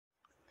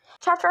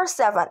Chapter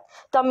 7.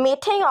 The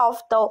Meeting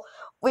of the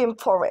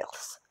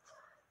Whippoorwills.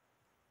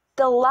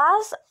 The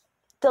last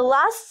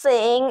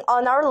thing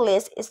on our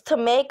list is to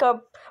make a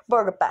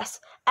bird bath,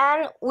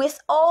 and with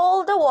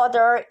all the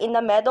water in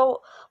the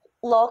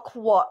Meadowlark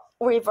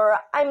River,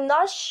 I'm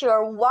not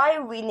sure why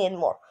we need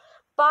more.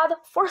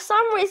 But for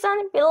some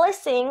reason, Billy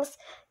thinks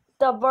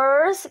the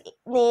birds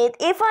need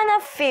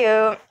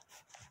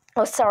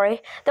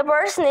the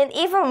birds need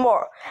even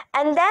more.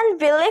 And then,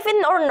 believe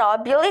it or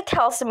not, Billy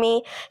tells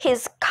me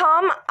he's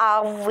come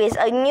up with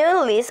a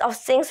new list of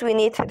things we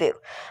need to do.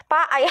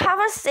 But I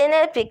haven't seen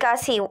it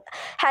because he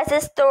has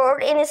it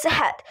stored in his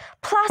head.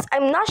 Plus,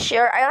 I'm not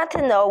sure I want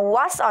to know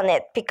what's on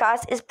it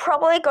because it's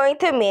probably going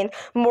to mean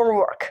more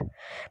work.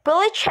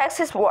 Billy checks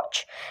his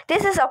watch.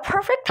 This is a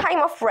perfect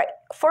time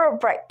for a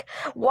break.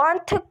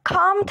 Want to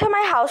come to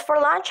my house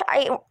for lunch?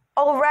 I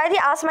already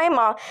asked my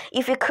mom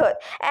if we could,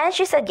 and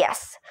she said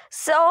yes.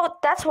 So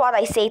that's what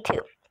I say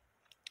too.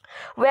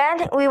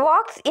 When we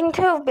walked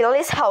into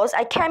Billy's house,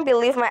 I can't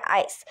believe my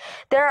eyes.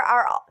 There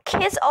are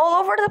kids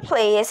all over the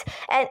place,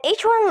 and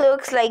each one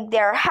looks like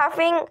they're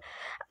having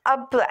a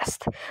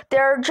blast.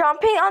 They're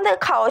jumping on the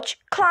couch,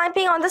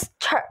 climbing on the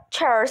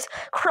chairs,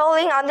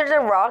 crawling under the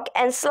rug,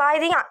 and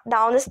sliding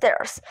down the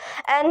stairs.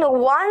 And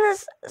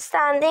one's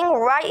standing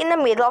right in the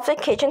middle of the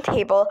kitchen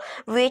table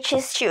with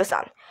his shoes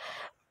on.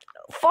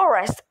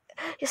 Forrest,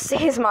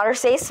 his mother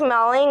says,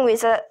 smiling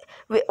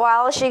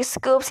while she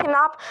scoops him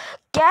up,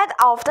 get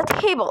off the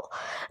table.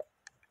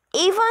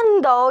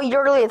 Even though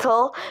you're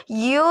little,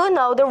 you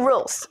know the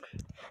rules.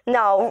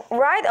 Now,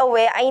 right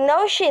away, I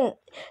know she's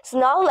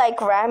not like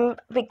Gram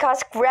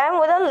because Gram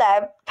wouldn't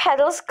let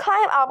Petals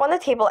climb up on the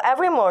table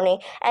every morning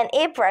and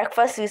eat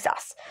breakfast with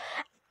us.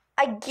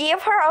 I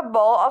give her a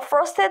bowl of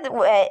frosted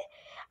with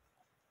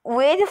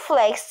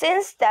flakes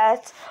since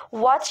that's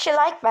what she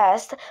liked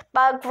best,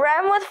 but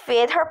Gram would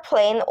feed her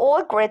plain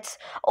old grits,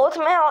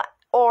 oatmeal,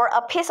 or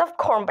a piece of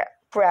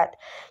cornbread.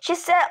 She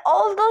said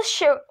all those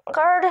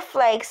sugared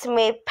flakes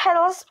made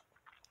Petals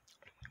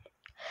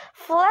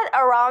fled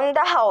around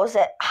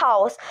the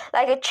house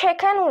like a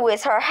chicken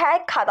with her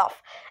head cut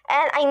off,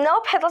 and I know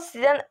Petals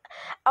didn't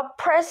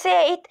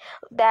appreciate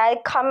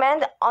that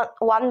comment on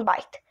one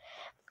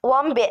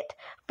bit.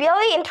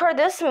 Billy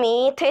introduced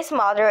me to his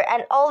mother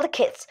and all the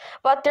kids,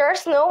 but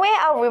there's no way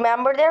I'll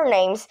remember their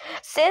names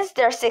since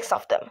there's 6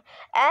 of them.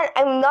 And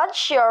I'm not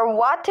sure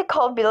what to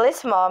call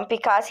Billy's mom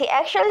because he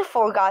actually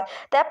forgot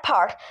that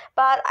part,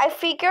 but I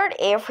figured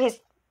if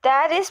his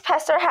dad is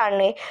Pastor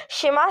Henry,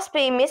 she must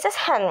be Mrs.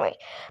 Henry.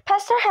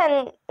 Pastor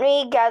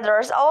Henry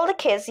gathers all the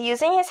kids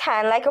using his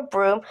hand like a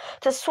broom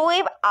to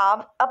sweep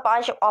up a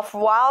bunch of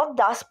wild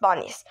dust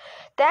bunnies.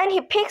 Then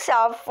he picks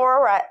up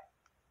Forrest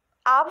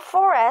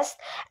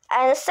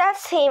and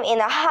sets him in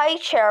a high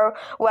chair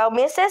while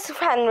Mrs.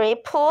 Henry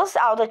pulls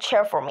out a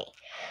chair for me.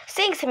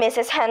 Thanks,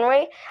 Mrs.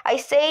 Henry, I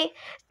say,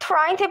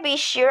 trying to be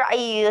sure I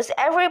use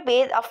every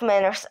bit of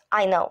manners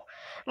I know.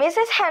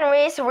 Mrs.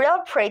 Henry is real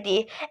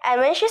pretty,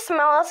 and when she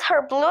smiles,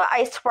 her blue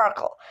eyes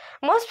sparkle.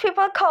 Most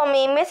people call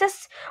me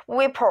Mrs.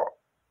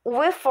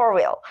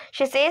 Whippoorwill,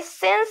 she says,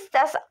 since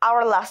that's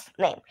our last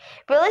name.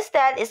 Billy's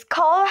dad is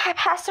called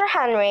Pastor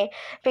Henry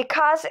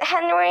because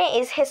Henry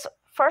is his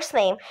first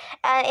name,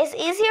 and it's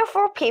easier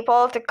for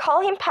people to call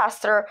him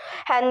Pastor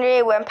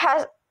Henry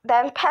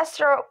than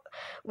Pastor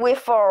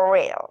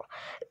Whippoorwill.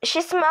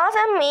 She smiles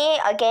at me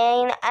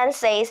again and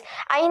says,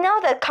 I know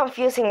that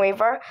confusing,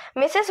 River.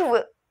 Mrs.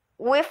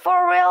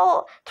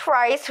 Whippoorwill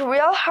tries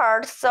real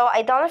hard so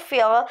I don't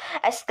feel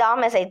as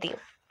dumb as I do.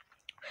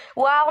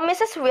 While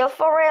Mrs.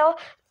 Whippoorwill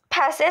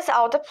passes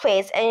out the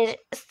plates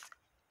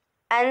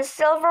and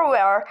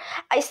silverware,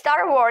 I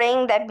start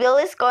worrying that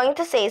Billy's going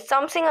to say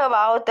something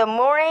about the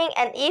morning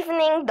and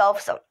evening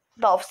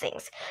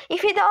dolphins.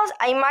 If he does,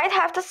 I might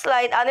have to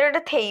slide under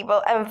the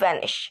table and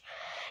vanish.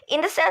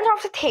 In the center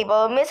of the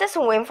table, Mrs.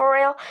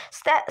 Whippoorwill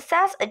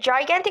sets a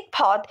gigantic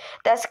pot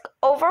that's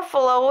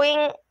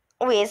overflowing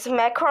with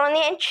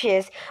macaroni and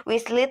cheese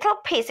with little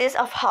pieces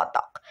of hot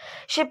dog.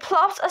 She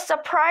plops a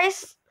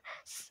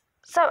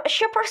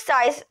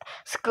super-sized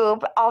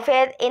scoop of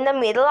it in the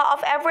middle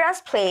of everyone's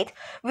plate,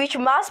 which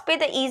must be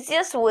the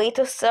easiest way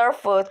to serve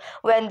food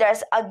when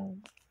there's a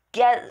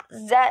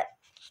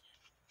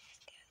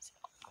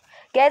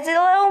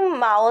gazillion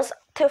mouths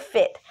to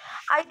feed.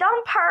 I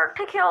don't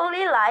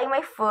particularly like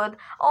my food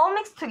all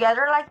mixed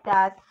together like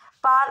that,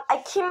 but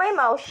I keep my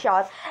mouth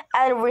shut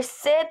and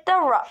resist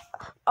the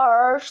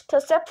urge to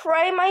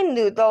separate my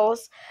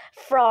noodles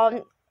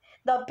from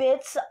the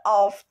bits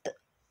of the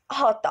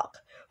hot dog.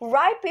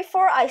 Right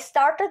before I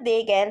start to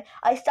dig in,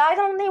 I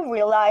suddenly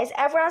realize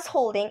everyone's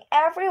holding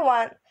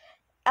everyone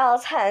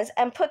else's hands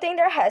and putting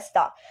their heads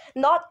down,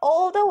 not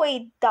all the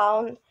way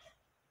down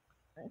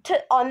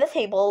on the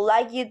table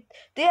like you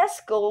do at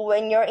school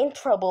when you're in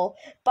trouble,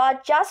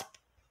 but just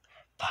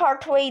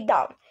partway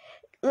down,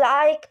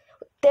 like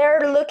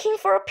They're looking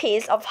for a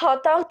piece of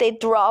hot dog they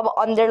drop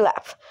on their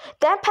lap.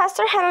 Then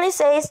Pastor Henley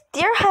says,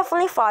 "Dear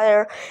Heavenly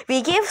Father,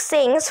 we give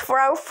thanks for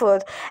our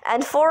food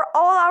and for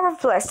all our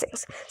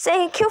blessings.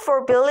 Thank you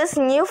for Billy's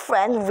new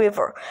friend,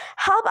 River.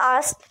 Help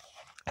us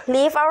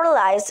live our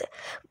lives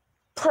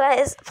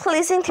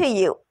pleasing to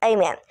you.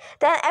 Amen."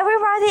 Then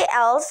everybody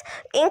else,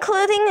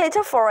 including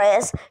Little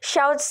Forrest,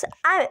 shouts,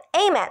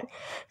 "Amen."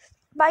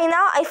 By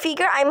now, I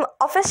figure I'm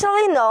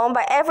officially known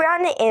by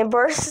everyone in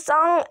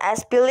Birdsong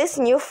as Billy's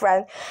new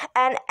friend,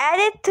 and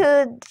added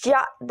to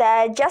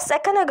that just a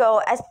second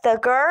ago as the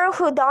girl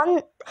who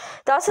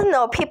doesn't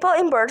know people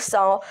in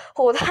Birdsong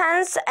hold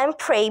hands and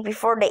pray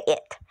before they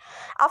eat.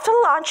 After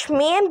lunch,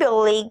 me and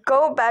Billy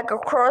go back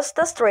across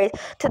the street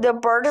to the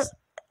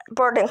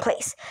boarding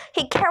place.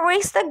 He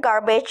carries the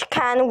garbage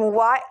can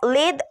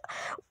lid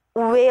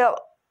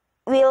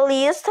we'll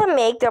use to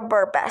make the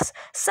bird bath.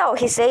 So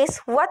he says,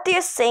 "What do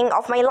you think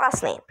of my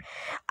last name?"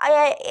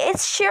 It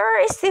sure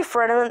is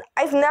different.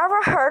 I've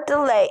never heard the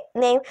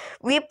name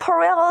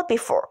Whippoorwill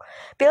before.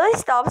 Billy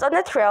stops on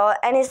the trail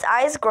and his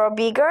eyes grow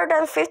bigger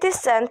than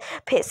 50-cent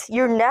piece.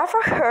 "You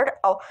never heard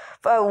of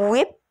a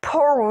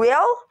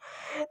whippoorwill?"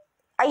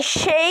 I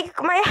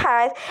shake my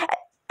head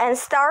and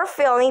start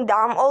feeling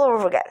dumb all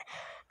over again.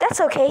 "That's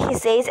okay," he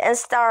says and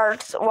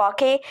starts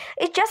walking.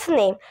 "It's just a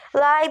name,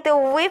 like the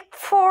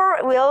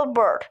whippoorwill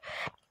bird.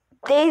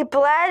 They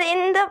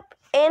blend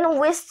in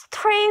with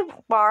tree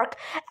bark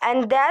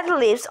and dead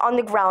leaves on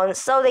the ground,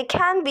 so they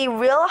can be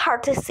real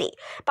hard to see.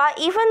 But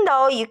even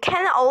though you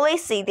can't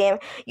always see them,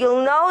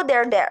 you'll know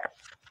they're there."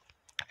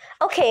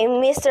 "Okay,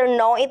 Mr.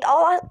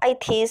 Know-it-all,"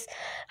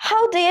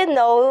 "How do you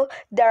know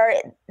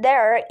they're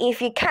there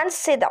if you can't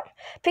see them?"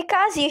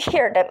 "Because you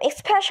hear them,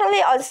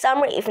 especially on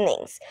summer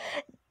evenings.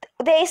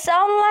 They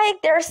sound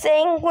like they're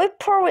saying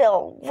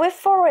whippoorwill,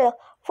 whippoorwill,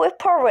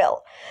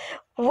 whippoorwill."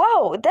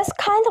 "Wow, that's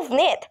kind of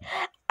neat."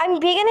 I'm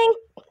beginning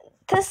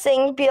to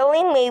think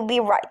Billy may be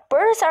right.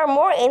 Birds are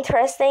more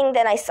interesting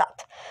than I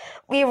thought.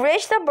 We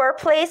reach the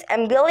bird-place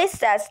and Billy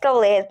sets the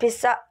lid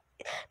beside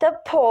the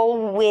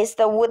pole with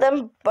the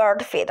wooden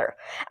bird feeder.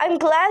 "I'm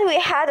glad we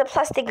had a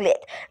plastic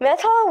lid.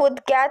 Metal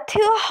would get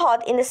too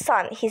hot in the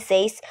sun," he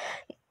says.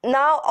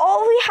 "Now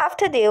all we have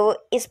to do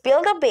is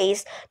build a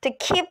base to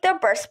keep the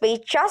bird space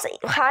just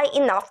high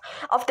enough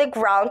off the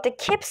ground to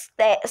keep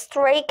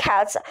stray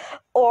cats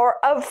or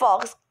a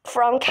fox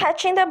from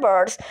catching the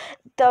birds.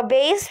 The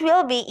base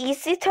will be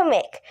easy to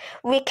make.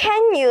 We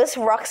can use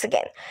rocks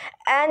again,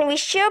 and we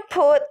should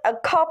put a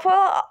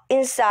couple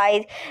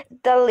inside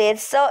the lid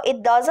so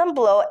it doesn't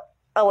blow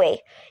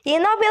away. You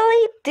know,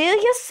 Billy, do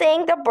you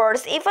think the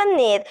birds even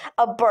need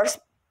a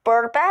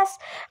bird bath?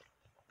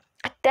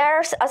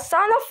 There's a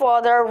sound of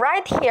water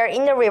right here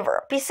in the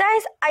river.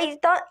 Besides, I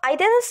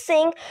didn't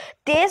think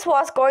this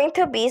was going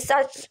to be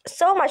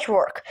so much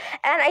work,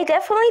 and I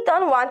definitely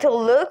don't want to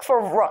look for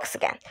rocks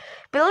again."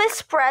 Billy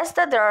spreads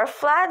the dirt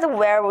flat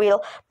where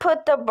we'll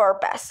put the bird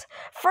bath.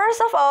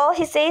 "First of all,"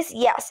 he says,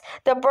 "yes,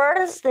 the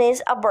birds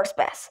need a bird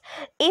bath.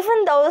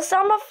 Even though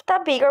some of the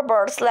bigger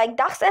birds like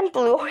ducks and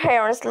blue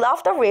herons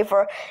love the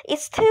river,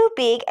 it's too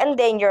big and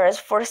dangerous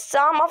for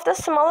some of the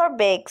smaller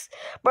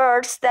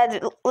birds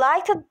that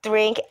like to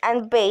drink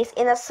and bathe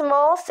in a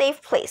small,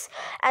 safe place.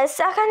 And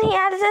second," he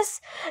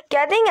adds,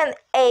 "getting an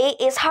A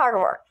is hard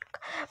work.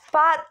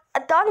 But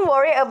don't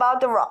worry about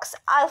the rocks.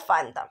 I'll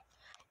find them."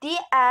 The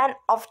end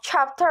of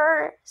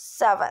Chapter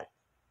 7.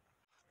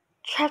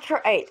 Chapter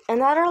 8.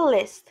 Another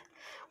list.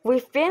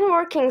 We've been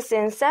working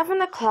since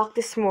 7 o'clock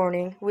this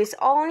morning with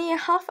only a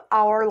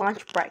half-hour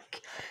lunch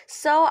break,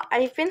 so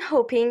I've been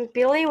hoping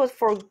Billy would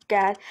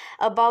forget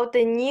about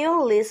the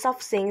new list of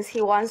things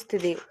he wants to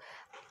do.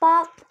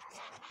 But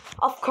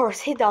of course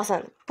he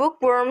doesn't.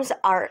 Bookworms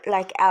are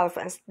like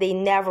elephants, they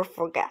never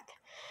forget.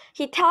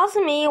 He tells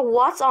me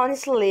what's on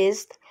his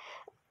list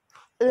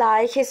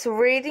like he's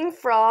reading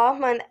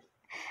from an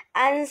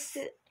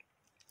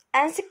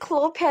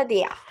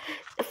encyclopedia.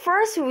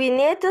 First, we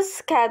need to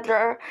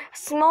scatter a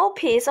small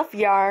piece of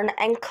yarn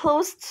and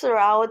clothes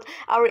throughout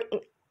our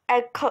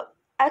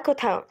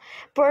ecotone.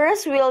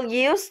 Birds will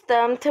use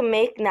them to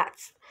make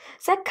nets.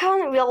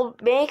 Second, we'll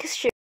make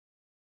sure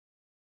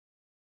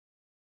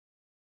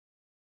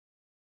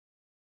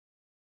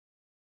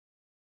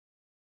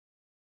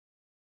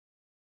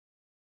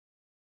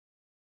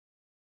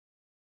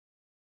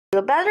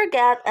you better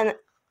get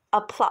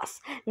a plus,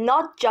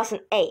 not just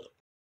an A.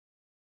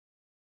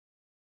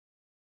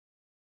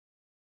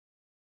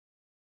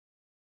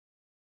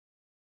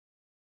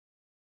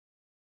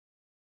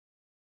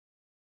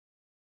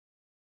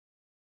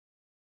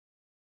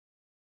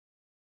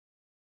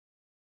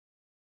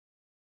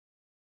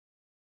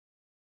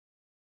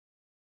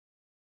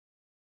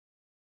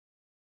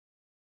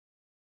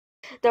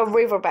 The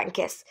riverbank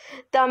is.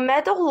 The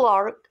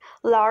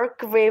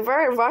meadowlark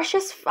river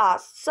rushes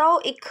fast, so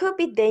it could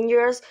be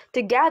dangerous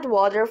to get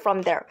water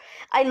from there.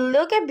 I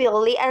look at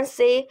Billy and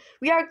say,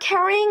 "We are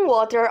carrying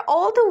water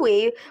all the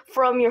way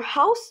from your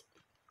house?"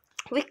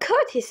 We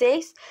could, he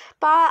says,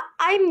 but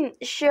I'm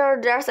sure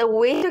there's a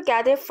way to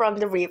get it from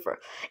the river.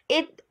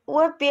 It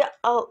would be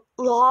a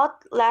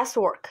lot less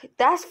work,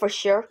 that's for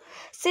sure.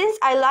 Since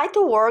I like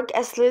to work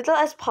as little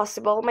as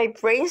possible, my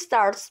brain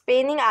starts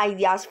spinning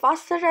ideas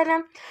faster than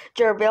a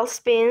gerbil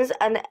spins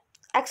an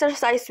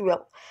exercise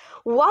wheel.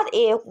 What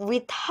if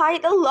we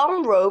tied a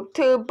long rope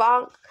to a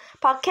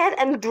bucket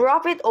and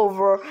drop it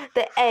over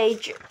the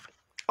edge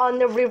on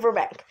the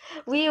riverbank?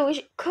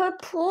 We could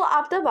pull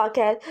up the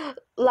bucket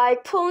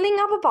like pulling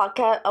up a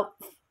bucket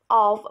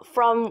of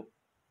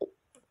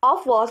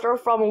water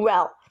from a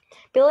well.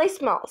 Billy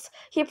smiles.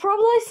 He's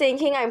probably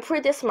thinking I'm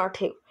pretty smart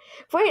too.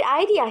 Great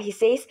idea, he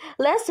says.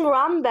 Let's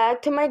run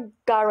back to my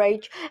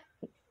garage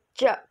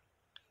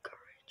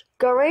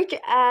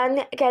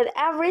and get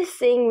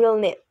everything we'll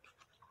need.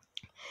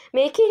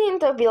 Making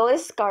into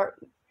Billy's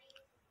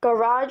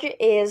garage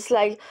is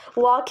like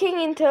walking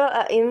into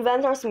an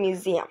inventor's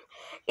museum.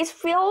 It's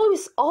filled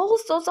with all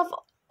sorts of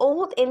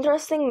old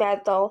interesting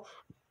metal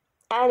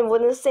and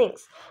wooden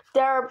things.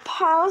 There are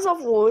piles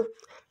of wood,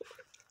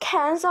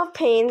 cans of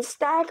paint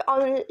stacked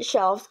on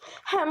shelves,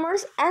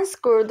 hammers and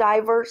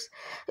screwdrivers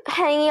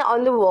hanging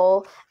on the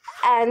wall,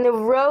 and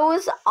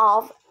rows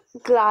of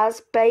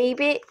glass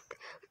baby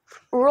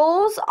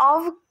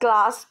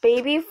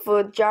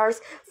food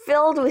jars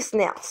filled with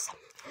nails.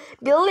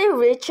 Billy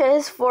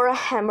reaches for a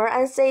hammer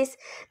and says,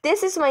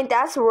 "This is my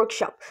dad's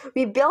workshop.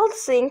 We build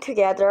things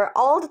together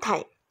all the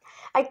time."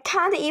 I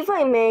can't even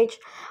imagine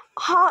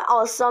how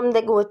awesome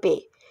that would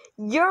be.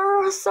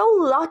 "You're so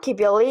lucky,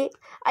 Billy."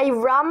 I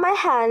run my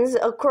hands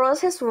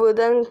across his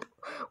wooden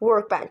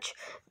workbench.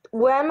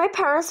 When my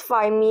parents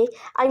find me,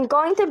 I'm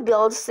going to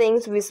build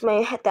things with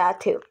my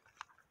dad too.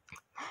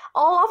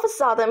 All of a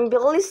sudden,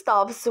 Billy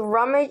stops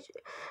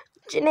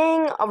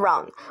rummaging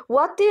around.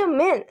 "What do you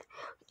mean?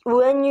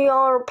 When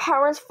your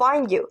parents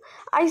find you?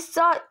 I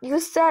thought you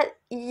said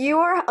you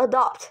were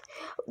adopted.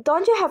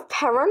 Don't you have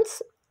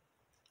parents?"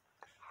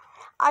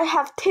 "I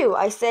have two,"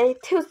 I say,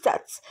 "two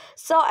sets.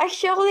 So I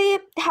actually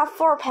have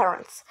four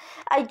parents.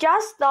 I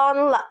just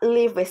don't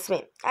live with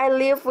me. I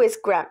live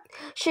with Gram.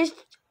 She's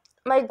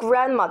my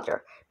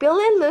grandmother."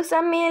 Billy looks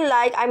at me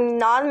like I'm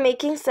not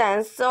making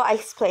sense, so I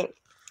explain.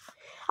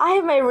 "I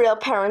have my real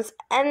parents,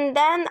 and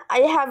then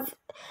I have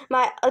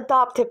my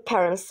adopted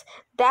parents.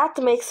 That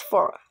makes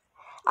four."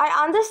 "I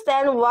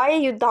understand why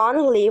you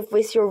don't live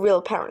with your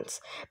real parents,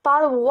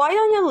 but why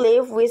don't you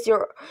live with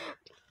your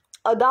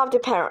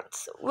adopted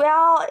parents?"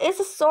 "Well,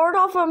 it's a sort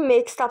of a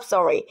mixed up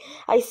story,"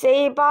 I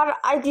say, but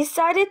I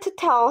decided to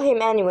tell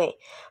him anyway.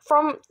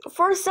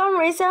 For some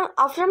reason,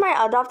 after my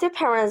adopted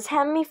parents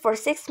had me for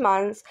 6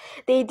 months,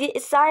 they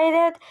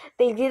decided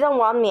they didn't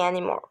want me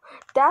anymore.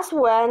 That's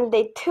when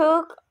they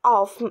took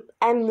off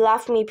and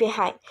left me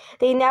behind.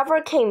 They never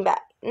came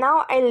back.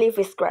 Now I live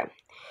with Graham.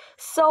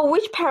 "So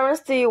which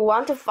parents do you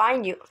want to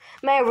find you?"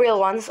 "My real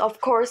ones,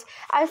 of course.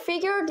 I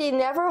figured they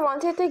never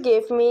wanted to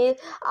give me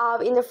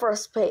up in the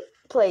first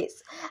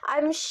place.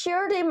 I'm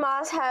sure they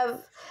must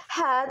have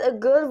had a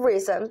good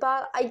reason,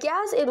 but I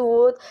guess it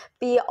would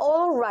be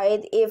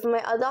alright if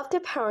my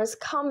adopted parents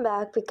come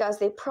back because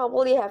they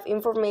probably have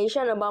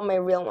information about my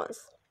real ones."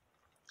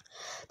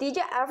 "Did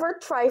you ever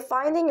try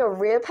finding your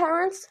real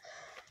parents?"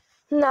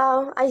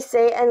 "No," I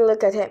say and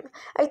look at him.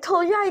 "I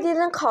told you I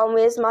didn't come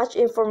with much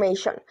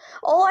information.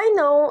 All I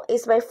know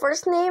is my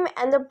first name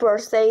and the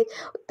birthday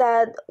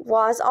that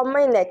was on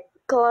my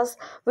necklace,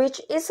 which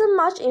isn't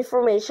much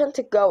information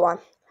to go on.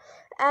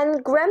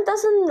 And Graham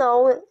doesn't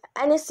know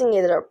anything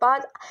either,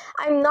 but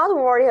I'm not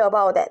worried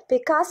about that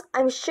because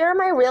I'm sure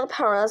my real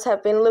parents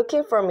have been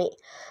looking for me.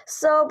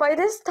 So by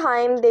this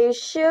time, they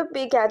should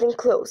be getting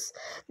close.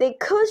 They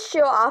could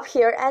show up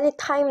here any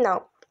time now."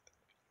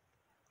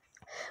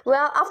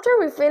 "Well, after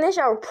we finish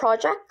our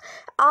project,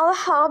 I'll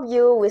help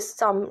you with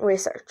some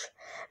research."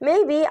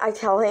 "Maybe," I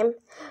tell him.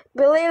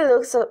 Billy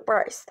looks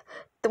surprised.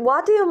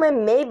 "What do you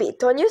mean maybe?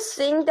 Don't you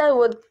think that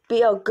would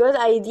be a good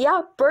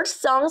idea?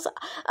 Birdsong's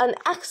an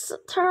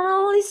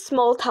extremely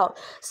small town,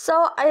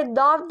 so I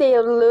thought they'd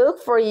look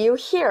for you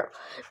here."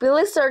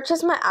 Billy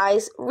searches my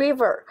eyes.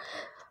 "River.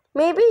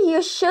 Maybe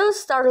you should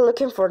start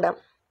looking for them."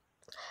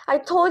 "I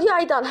told you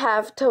I don't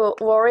have to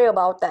worry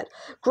about that.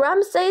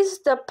 Graham says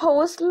the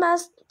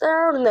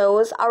postmaster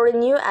knows our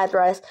new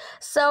address,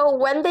 so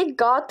when they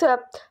got to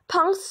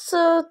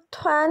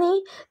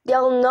ch13,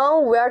 they'll know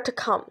where to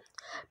come."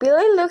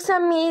 Billy looks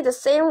at me the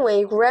same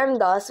way Graham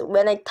does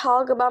when I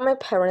talk about my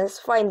parents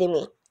finding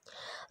me.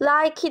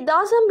 Like he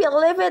doesn't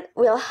believe it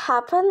will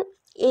happen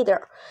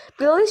either.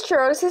 Billy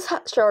shrugs his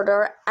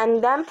shoulder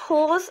and then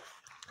pulls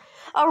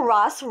a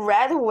rust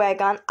red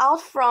wagon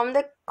out from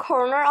the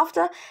corner of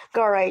the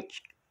garage.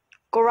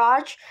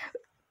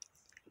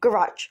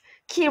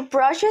 He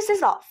brushes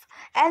it off.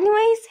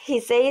 "Anyways," he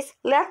says,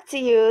 "let's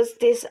use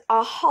this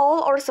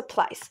haul our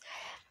supplies."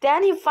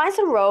 Then he finds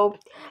a rope,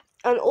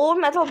 an old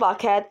metal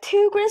bucket,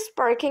 2 green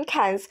sparkling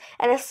cans,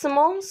 and a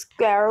small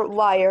square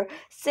wire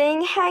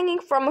thing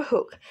hanging from a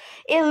hook.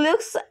 It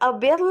looks a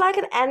bit like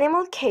an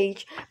animal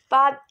cage,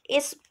 but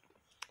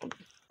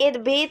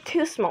it'd be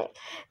too small.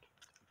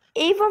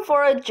 even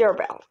for a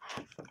gerbil.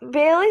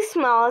 Billy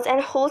smiles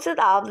and holds it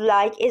up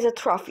like it's a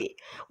trophy.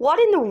 What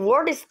in the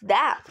world is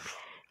that?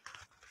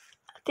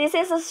 This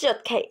is a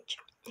shoot cage.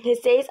 He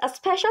says, a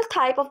special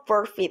type of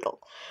bird fiddle.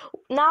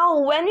 Now,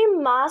 when we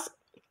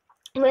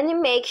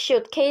make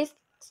shoot cages,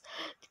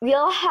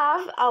 we'll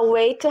have a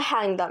way to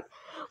hang them.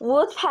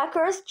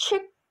 Woodpeckers,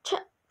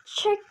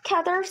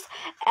 cicadas,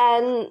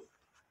 and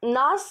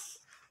nuthatches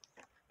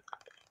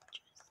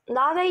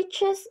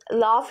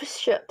love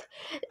shoot.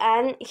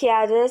 And he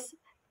adds,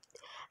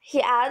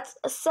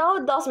 so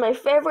does my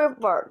favorite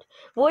bird,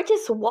 which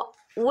is what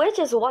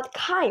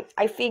kind?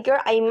 I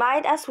figure I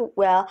might as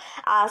well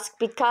ask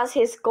because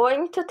he's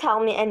going to tell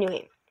me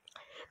anyway.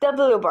 The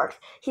bluebird,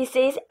 he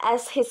says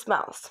as he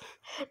smiles.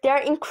 They're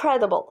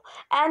incredible,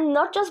 and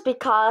not just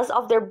because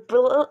of their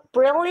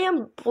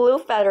brilliant blue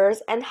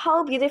feathers and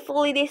how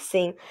beautifully they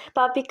sing,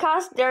 but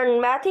because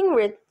their mating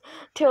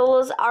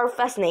rituals are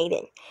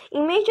fascinating.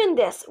 Imagine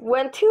this,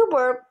 when two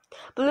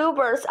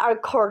bluebirds are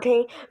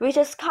courting, which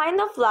is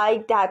kind of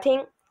like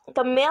dating,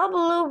 the male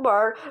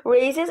bluebird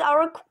raises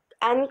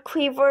and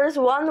quivers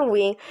one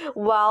wing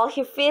while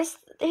he feeds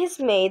his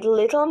mate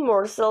little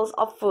morsels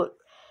of food.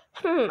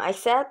 I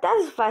said, that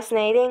is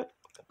fascinating.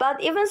 But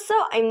even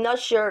so, I'm not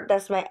sure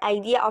that's my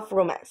idea of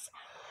romance.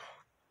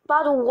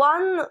 But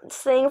one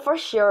thing for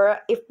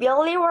sure, if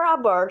Billy were a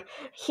bird,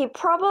 he'd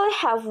probably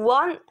have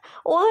only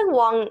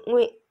one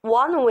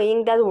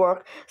wing that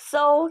worked,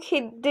 so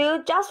he'd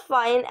do just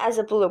fine as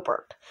a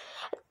bluebird.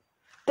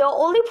 The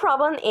only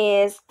problem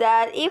is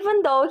that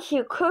even though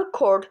he could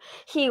court,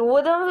 he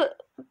wouldn't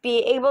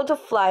be able to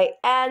fly,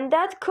 and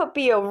that could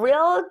be a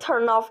real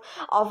turnoff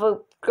of a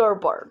girl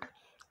bird.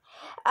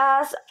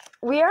 As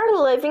we are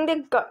leaving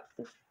the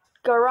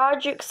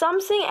garage,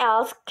 something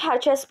else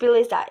catches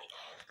Billy's eye.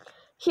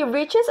 He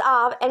reaches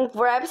up and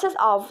grabs it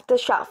off the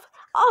shelf.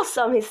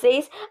 Awesome, he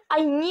says.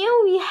 I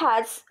knew we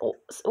had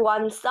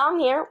one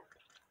somewhere.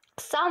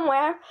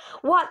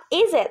 What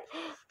is it?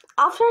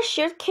 After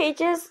shoot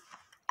cages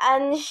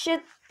and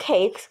shoot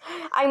cakes,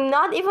 I'm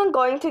not even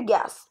going to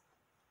guess.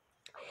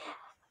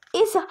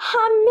 It's a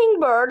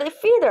hummingbird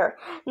feeder.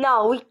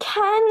 Now we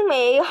can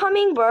make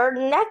hummingbird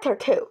nectar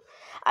too.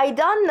 I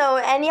don't know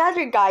any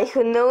other guy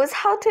who knows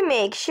how to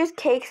make shoot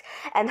cakes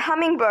and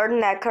hummingbird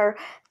nectar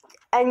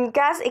and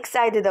gets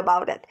excited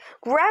about it.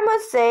 Grandma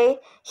say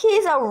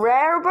he's a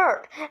rare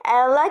bird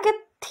and like a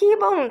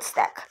T-bone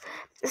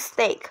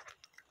steak.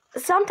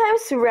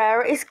 Sometimes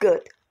rare is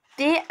good.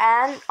 The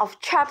end of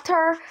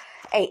Chapter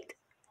 8.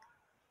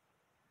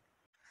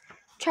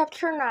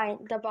 Chapter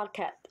 9. The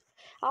Bucket.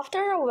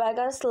 After the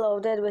wagons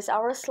loaded with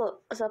our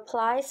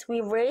supplies, we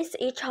raced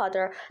each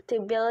other to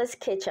Billy's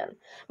kitchen.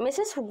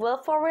 Mrs.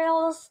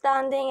 Wilforiel was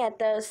standing at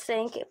the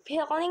sink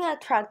peeling a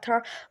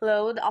tractor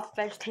load of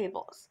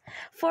vegetables.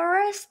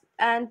 Forrest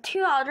and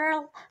two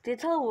other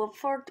little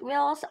Woodford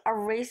wheels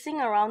are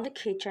racing around the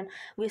kitchen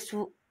with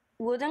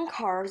wooden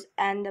cars,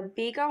 and the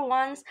bigger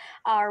ones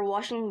are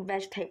washing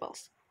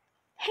vegetables.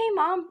 Hey,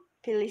 Mom,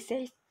 Billy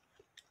says.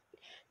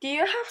 Do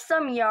you have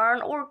some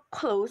yarn or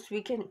clothes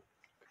we can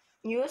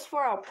use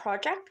for our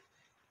project?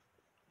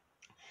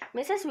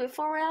 Mrs.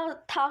 Wilforiel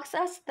tucks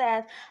a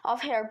stand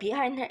of hair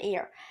behind her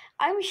ear.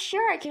 I'm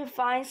sure I can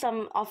find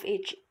some of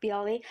each,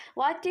 Billy.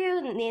 What do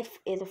you need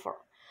it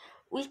for?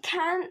 We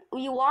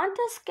want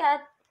to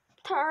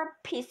scatter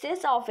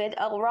pieces of it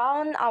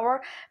around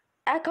our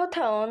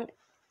ecotone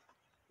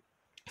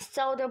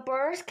so the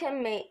birds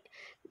can make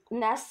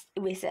nests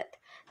with it.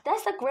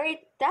 That's a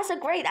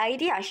great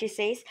idea, she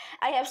says.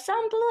 I have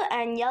some blue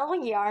and yellow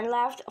yarn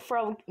left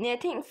from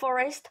knitting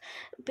Forest's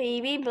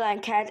baby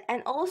blanket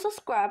and also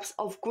scraps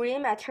of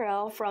green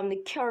material from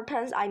the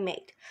curtains I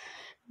made.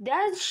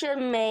 That should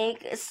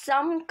make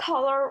some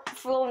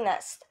colorful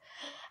nest.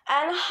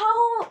 And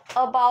how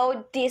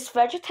about these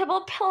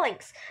vegetable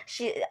peelings?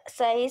 She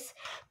says.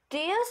 Do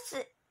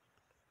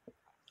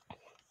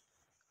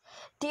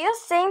you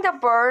think the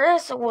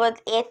birds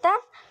would eat them?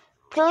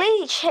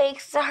 Billy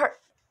shakes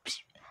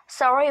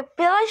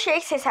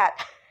his head.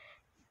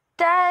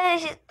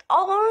 They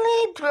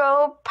only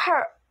draw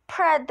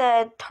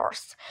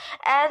predators,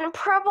 and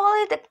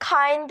probably the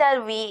kind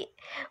that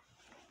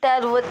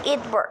would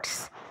eat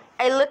birds.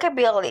 I look at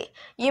Billy.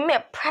 You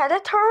mean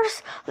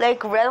predators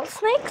like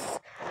rattlesnakes?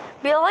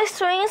 Billy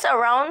swings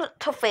around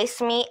to face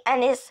me,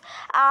 and his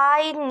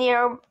eyes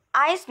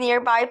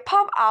nearby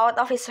pop out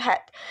of his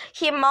head.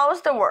 He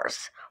mouths the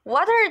words.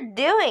 What are you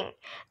doing?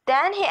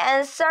 Then he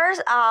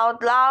answers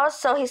out loud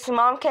so his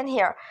mom can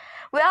hear.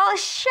 Well,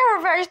 sure,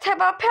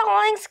 vegetable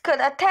peelings could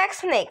attack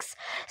snakes,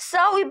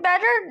 so we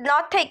better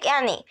not take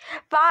any.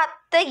 But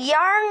the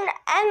yarn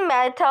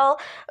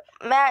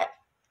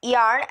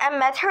and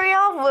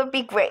material would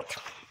be great.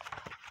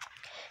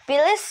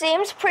 Billy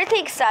seems pretty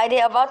excited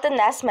about the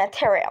nest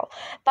material,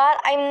 but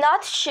I'm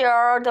not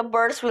sure the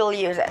birds will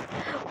use it.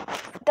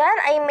 Then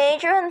I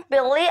imagine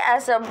Billy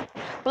as a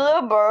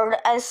bluebird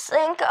and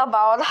think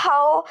about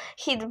how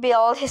he'd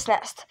build his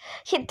nest.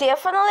 He'd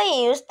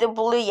definitely use the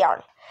blue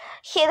yarn.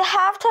 He'd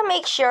have to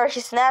make sure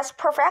his nest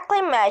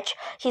perfectly matched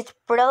his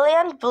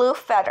brilliant blue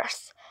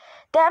feathers.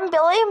 Then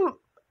Billy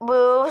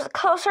moves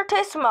closer to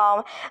his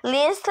mom,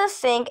 leans to the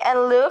sink,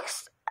 and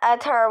looks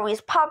at her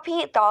with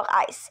puppy dog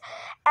eyes.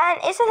 And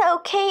is it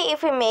okay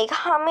if we make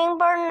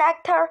hummingbird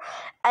nectar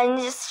and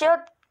shoot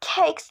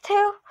cakes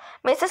too?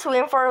 Mrs.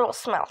 Winford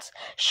smiles.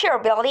 Sure,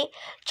 Billy.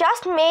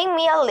 Just make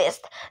me a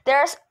list.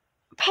 There's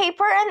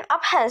paper and a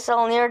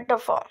pencil near the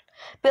phone.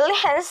 Billy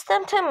hands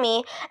them to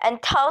me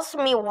and tells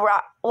me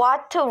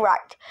what to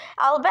write.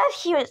 I'll bet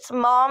his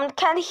mom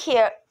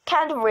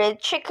can't read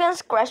chicken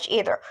scratch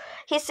either.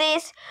 He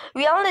says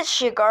we only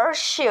sugar,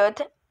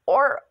 sugar,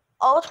 or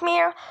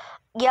oatmeal,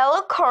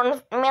 yellow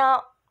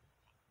cornmeal,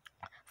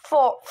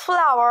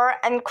 flour,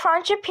 and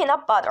crunchy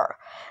peanut butter.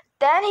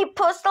 Then he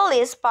puts the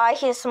list by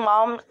his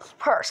mom's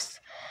purse.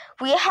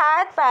 We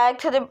head back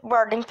to the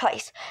boarding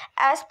place.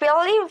 As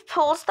Billy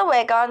pulls the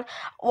wagon,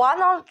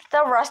 one of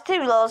the rusty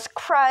wheels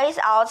cries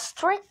out,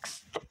 "Squeak,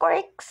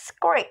 squeak,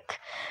 squeak."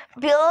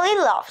 Billy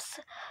laughs.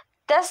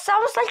 That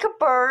sounds like a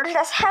bird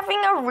that's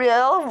having a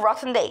real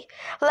rotten day.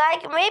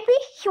 Like maybe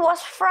he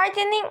was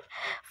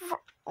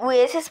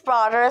with his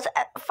brothers,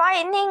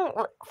 fighting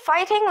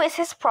with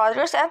his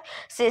brothers and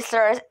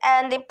sisters,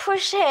 and they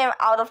pushed him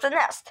out of the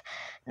nest.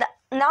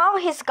 Now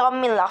he's got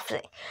me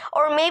laughing.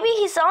 Or maybe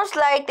he sounds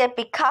like that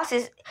because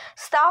he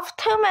stuffed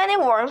too many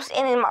worms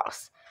in his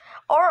mouth.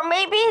 Or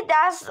maybe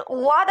that's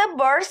what a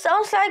bird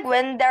sounds like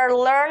when they're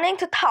learning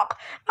to talk.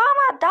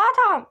 Mama,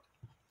 Dada.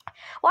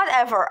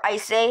 Whatever, I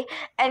say,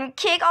 and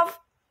kick off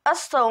a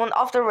stone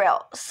off the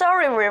rail.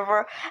 Sorry,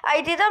 River. I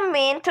didn't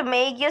mean to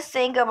make you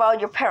think about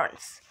your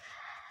parents.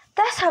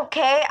 That's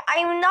okay.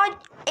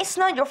 It's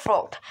not your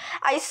fault.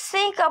 I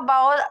think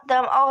about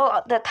them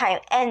all the time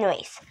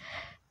anyways.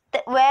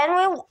 When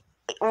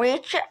we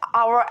reach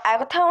our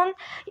egg-tone,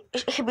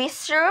 we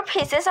threw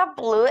pieces of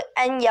blue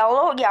and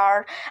yellow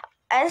yarn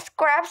and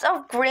scraps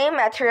of green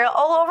material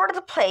all over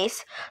the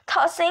place,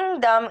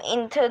 tossing them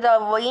into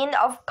the wind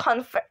of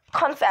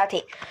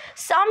confetti.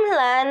 Some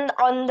land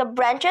on the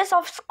branches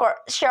of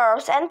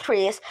shrubs and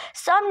trees,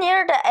 some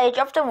near the edge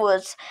of the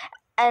woods,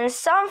 and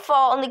some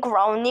fall on the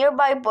ground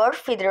nearby bird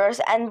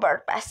feeders and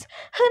bird baths.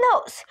 Who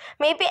knows?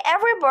 Maybe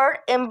every bird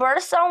in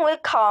birdsong will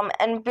come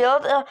and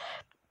build a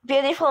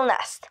beautiful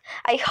nest.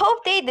 I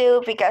hope they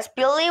do because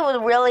Billy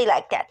would really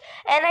like that,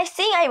 and I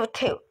think I would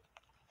too.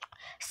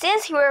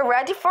 Since we're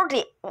ready for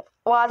the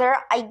water,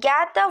 I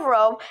get the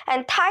rope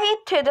and tie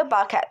it to the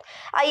bucket.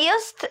 I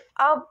used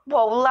a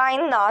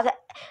bowline knot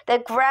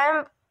that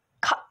Graham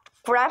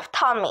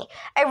taught me.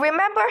 I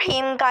remember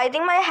him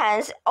guiding my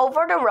hands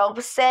over the rope,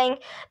 saying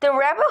the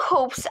rabbit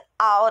hoops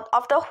out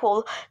of the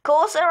hole,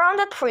 goes around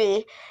the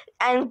tree,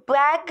 and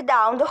back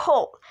down the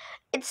hole.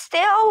 It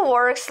still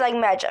works like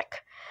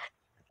magic.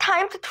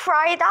 Time to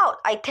try it out,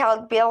 I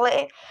tell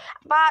Billy,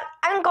 but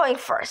I'm going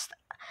first.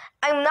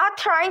 I'm not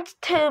trying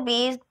to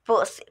be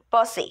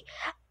bossy.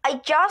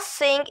 I just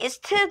think it's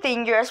too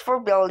dangerous for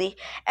Billy,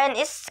 and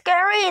it's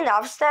scary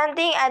enough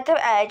standing at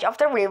the edge of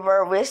the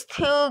river with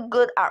two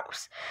good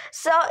arms.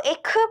 So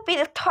it could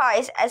be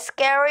twice as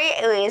scary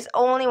with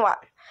only one.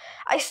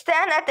 I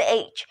stand at the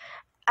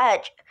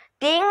edge,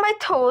 dig my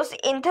toes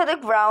into the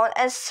ground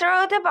and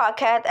throw the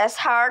bucket as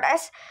hard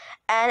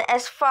and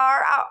as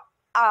far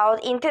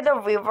out into the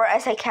river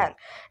as I can.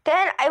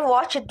 Then I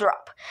watch it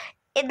drop.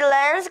 It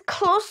lands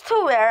close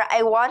to where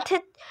I want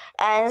it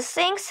and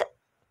sinks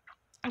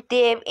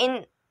deep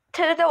into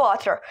the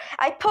water.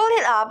 I pull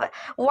it up,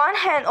 one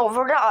hand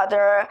over the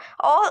other,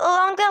 all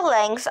along the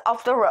length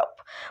of the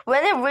rope.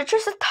 When it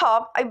reaches the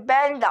top, I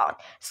bend down,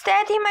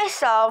 steady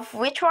myself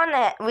with one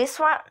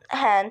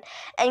hand,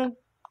 and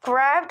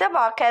grab the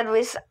bucket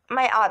with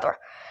my other.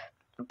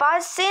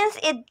 But since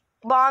it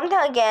bumped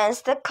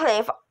against the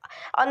cliff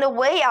on the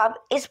way up,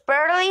 it's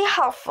barely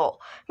helpful.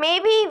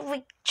 Maybe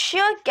we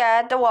should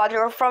get the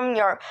water from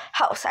your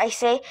house, I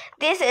say.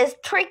 This is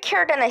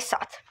trickier than I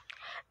thought.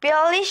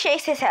 Billy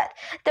shakes his head.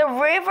 The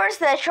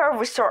river's natural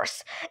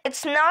resource.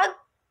 It's not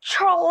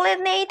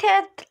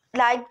chlorinated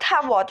like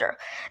tap water.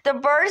 The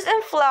birds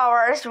and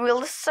flowers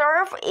will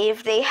surf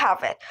if they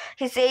have it.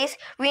 He says,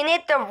 we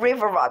need the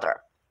river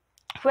water.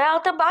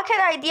 Well, the bucket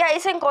idea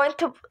isn't going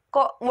to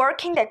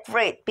working that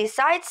great.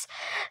 Besides,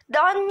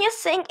 don't you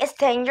think it's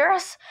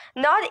dangerous?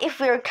 Not if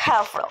we're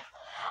careful.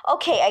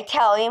 Okay, I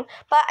tell him,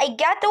 but I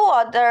get the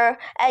water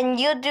and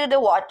you do the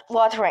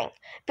watering.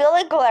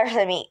 Billy glares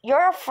at me.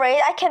 You're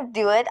afraid I can't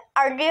do it,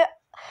 are you?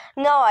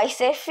 No, I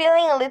say,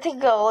 feeling a little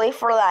guilty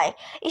for lying.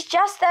 It's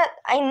just that,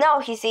 I know,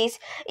 he says,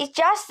 it's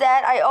just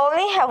that I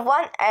only have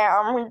one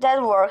arm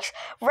that works,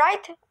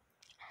 right?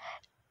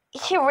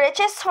 He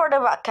reaches for the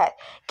bucket.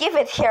 Give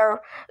it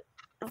here,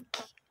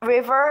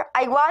 River.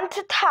 I want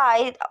to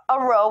tie a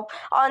rope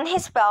on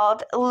his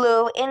belt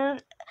loop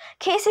in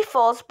case he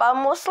falls, but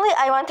mostly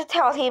I want to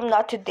tell him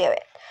not to do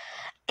it.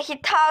 He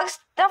tucks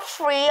the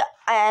free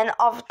end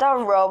of the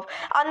rope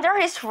under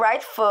his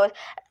right foot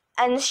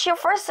and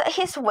shivers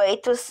his way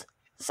to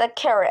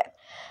secure it.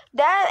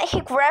 Then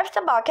he grabs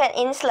the bucket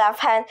in his left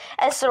hand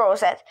and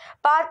throws it.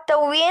 But the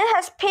wind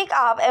has picked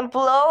up and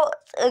blows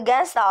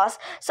against us,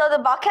 so the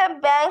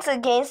bucket bangs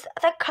against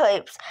the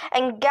cliffs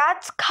and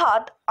gets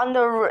caught on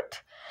the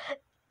root.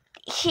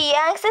 He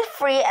yanks it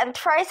free and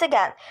tries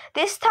again.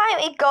 This time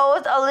it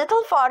goes a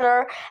little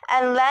farther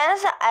and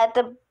lands at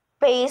the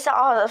base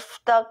of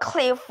the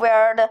cliff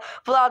where the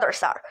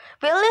boulders are.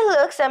 Billy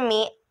looks at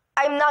me.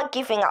 I'm not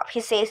giving up,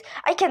 he says.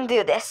 I can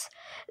do this.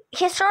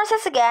 He throws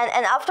it again,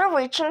 and after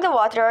reaching the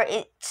water,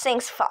 it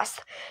sinks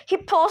fast. He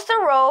pulls the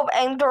rope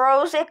and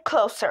draws it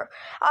closer.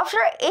 After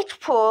each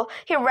pull,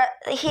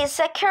 he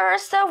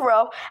secures the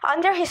rope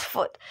under his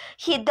foot.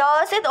 He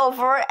does it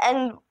over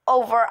and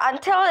over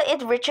until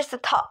it reaches the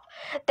top.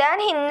 Then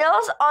he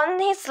kneels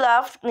on his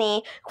left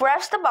knee,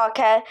 grabs the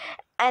bucket,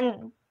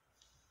 and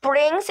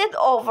brings it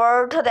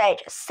over to the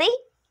edge. See?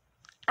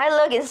 I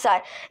look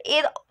inside.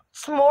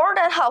 It's more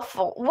than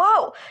helpful.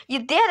 Wow, you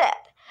did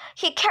it!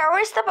 He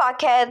carries the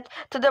bucket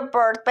to the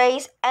bird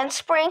base and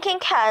sprinkling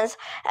cans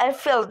and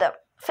fills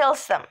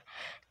them.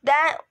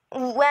 Then,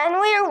 when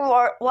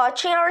we're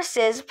watching our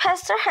sis,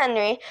 Pastor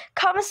Henry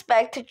comes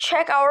back to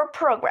check our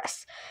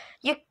progress.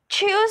 You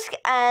chose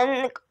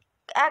an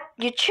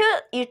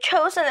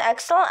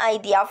excellent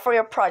idea for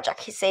your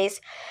project, he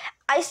says.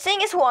 I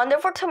think it's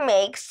wonderful to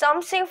make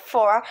something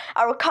for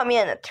our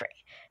community,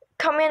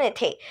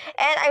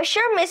 and I'm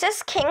sure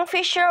Mrs.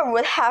 Kingfisher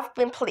would have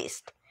been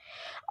pleased.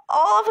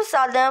 All of a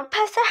sudden,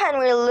 Pastor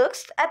Henry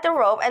looks at the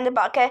rope and the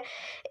bucket.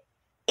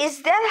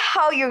 Is that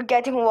how you're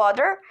getting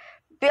water?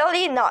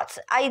 Billy nods.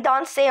 I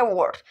don't say a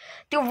word.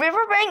 The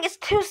riverbank is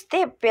too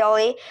steep,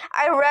 Billy.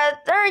 I'd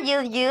rather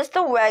you use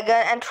the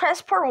wagon and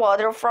transport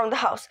water from the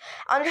house.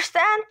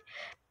 Understand?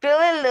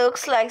 Billy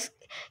looks like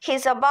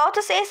he's about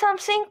to say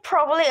something,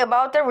 probably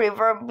about the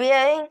river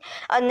being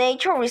a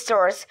nature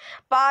resource,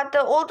 but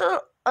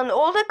an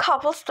older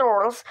couple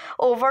strolls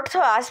over to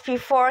us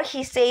before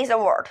he says a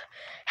word.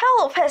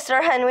 Hello,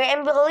 Pastor Henry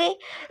and Billy,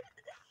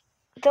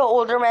 the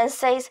older man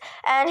says,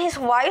 and his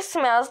wife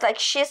smells like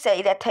she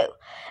said that too.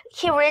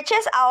 He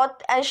reaches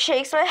out and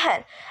shakes my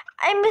hand.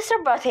 I'm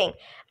Mr.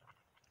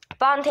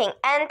 Bunting,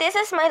 and this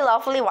is my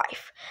lovely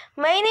wife.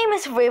 My name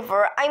is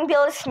River. I'm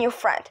Billy's new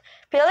friend.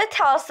 Billy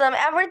tells them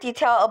every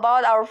detail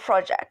about our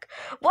project.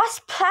 What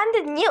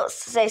splendid news,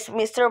 says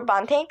Mr.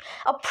 Bunting.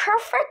 A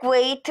perfect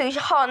way to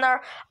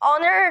honor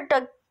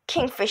the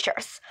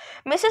Kingfishers.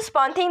 Mrs.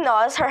 Bunting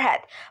nods her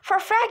head.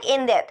 Perfect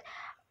indeed.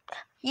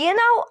 You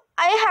know,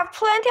 I have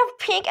plenty of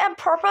pink and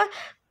purple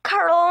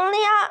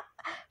carolia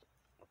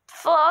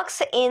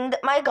phlox in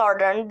my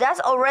garden that's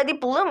already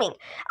blooming.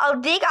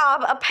 I'll dig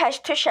up a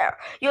patch to share.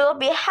 You'll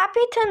be happy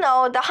to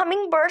know the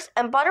hummingbirds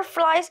and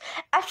butterflies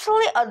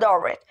absolutely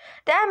adore it.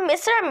 Then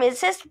Mr. and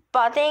Mrs.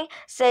 Bunting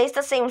says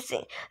the same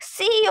thing.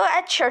 See you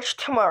at church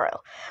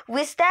tomorrow.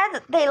 With that,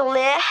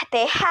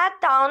 they head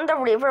down the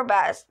river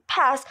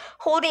path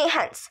holding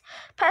hands.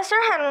 Pastor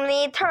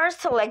Henry turns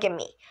to look at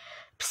me.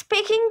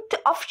 Speaking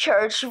of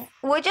church,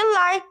 would you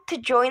like to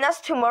join us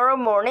tomorrow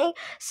morning?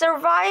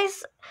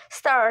 Service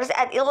starts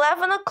at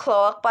 11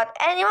 o'clock, but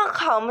anyone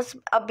comes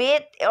a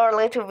bit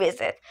early to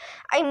visit.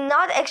 I'm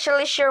not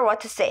actually sure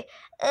what to say.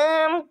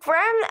 Graham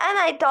and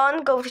I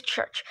don't go to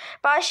church,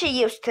 but she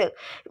used to.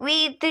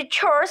 We do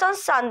chores on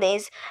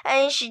Sundays,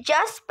 and she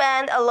just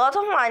spent a lot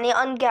of money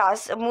on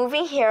gas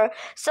moving here,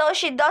 so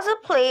she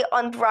doesn't plan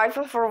on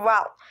driving for a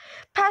while.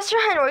 Pastor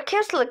Henry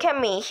keeps looking at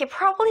me. He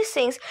probably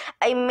thinks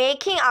I'm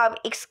making up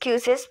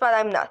excuses, but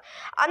I'm not.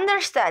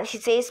 Understand, he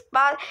says,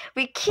 but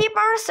we keep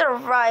our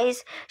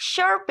service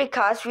short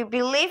because we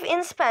believe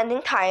in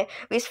spending time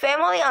with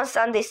family on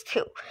Sundays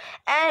too.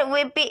 And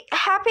we'd be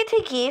happy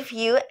to give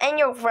you and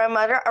your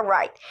grandmother a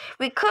ride.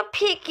 We could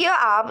pick you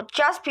up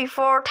just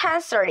before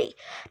 10:30.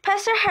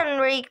 Pastor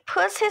Henry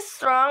puts his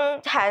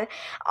strong hand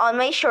on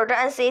my shoulder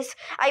and says,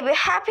 I'd be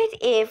happy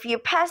if you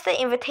pass the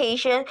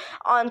invitation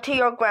on to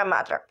your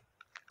grandmother.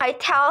 I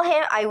tell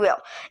him I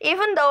will,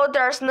 even though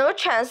there's no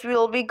chance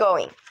we'll be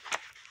going.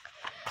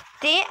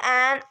 The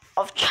end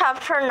of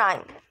chapter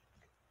 9.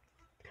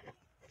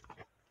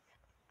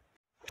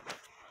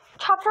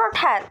 Chapter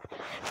 10.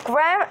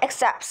 Graham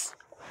accepts.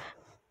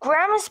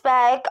 Graham's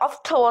bag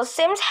of tools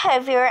seems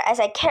heavier as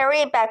I carry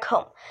it back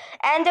home,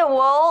 and the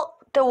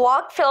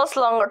walk feels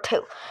longer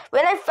too.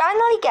 When I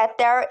finally get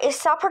there,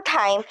 it's supper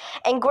time,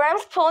 and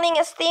Graham's pulling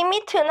a steamy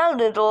tuna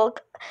noodle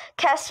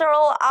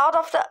casserole out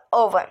of the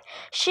oven.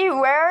 She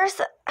wears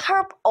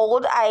her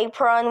old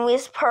apron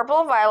with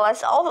purple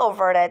violets all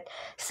over it,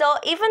 so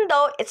even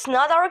though it's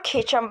not our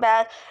kitchen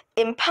bag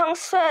in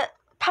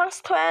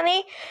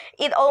Punxsutawney,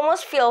 it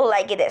almost feels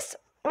like it is.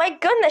 My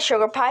goodness,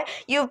 Sugar Pie,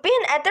 you've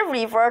been at the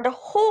river the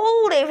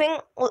whole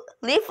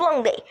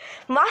livelong day.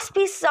 Must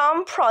be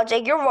some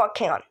project you're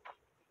working on.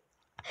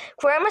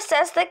 Grandma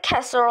sets the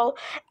casserole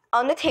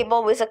on the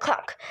table with a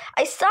clunk.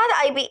 I thought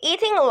I'd be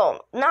eating alone.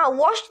 Now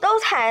wash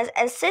those hands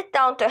and sit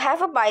down to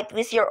have a bite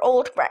with your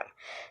old Gram.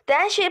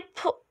 Then she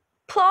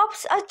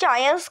plops a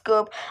giant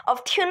scoop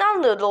of tuna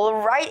noodle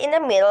right in the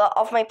middle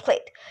of my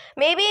plate.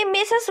 Maybe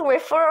Mrs.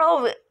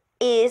 Riffle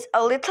is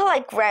a little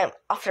like Gram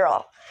after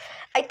all.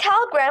 I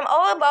tell Graham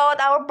all about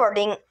our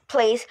boarding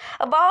place,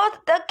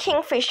 about the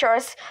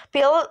kingfishers,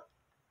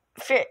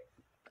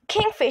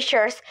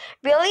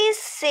 Billy's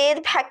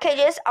seed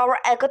packages, our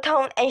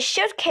ecotone and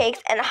shoot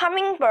cakes and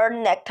hummingbird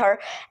nectar,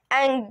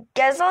 and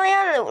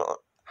gazillion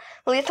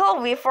little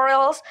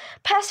referrals,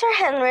 Pastor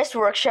Henry's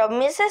workshop,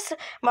 Mrs.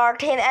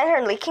 Martin and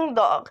her leaking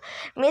dog,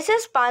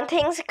 Mrs.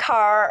 Bunting's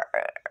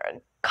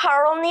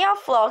caronia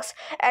flocks,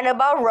 and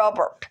about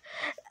Robert,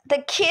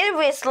 the kid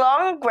with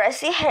long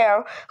grassy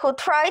hair who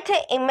tried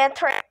to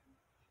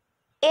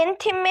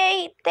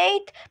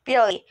intimidate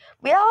Billy.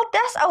 Well,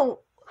 that's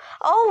all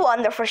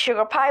wonderful,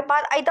 Sugar Pie,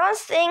 but I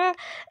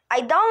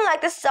don't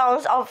like the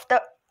sounds of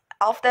the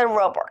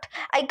robot.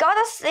 I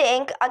gotta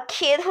think a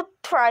kid who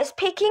tries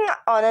picking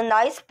on a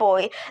nice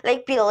boy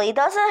like Billy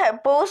doesn't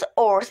have both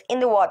oars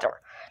in the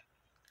water.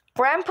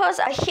 Graham puts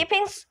a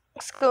heaping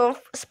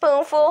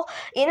spoonful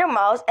in her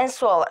mouth and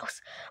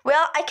swallows.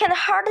 Well, I can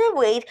hardly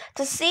wait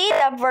to see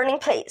that burning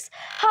place.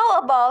 How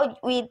about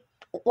we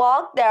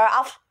walk there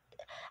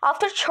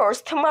after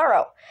church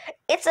tomorrow?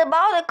 It's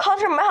about a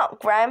quarter mile,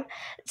 Graham,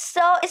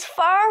 so it's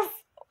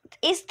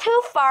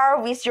too far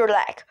with your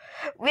leg.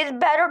 We'd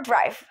better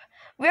drive.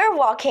 We're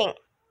walking.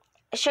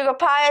 Sugar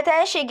Pie,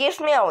 then she gives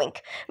me a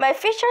wink. My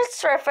featured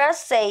surface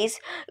says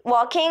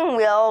walking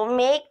will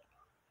make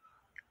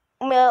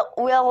me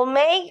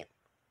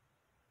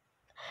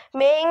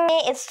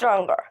it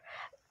stronger.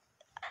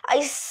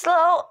 I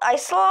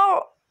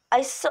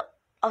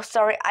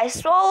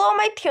swallow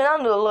my tuna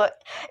noodle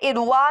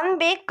in one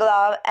big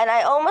glove and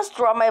I almost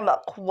drop my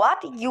milk.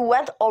 What? You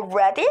went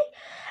already?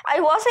 I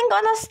wasn't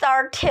gonna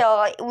start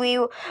till we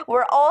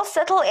were all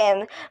settled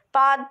in,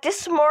 but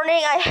this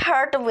morning I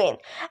heard the wind.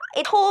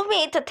 It told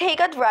me to take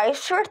a drive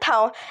through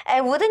town,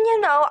 and wouldn't you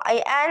know,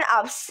 I ended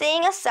up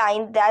seeing a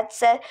sign that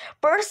said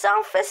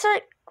Birdsong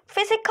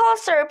Physical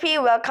Therapy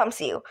welcomes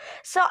you.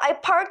 So I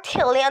parked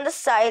Tilly on the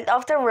side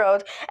of the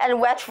road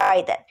and went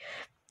riding.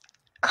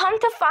 Come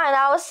to find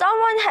out,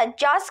 someone had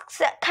just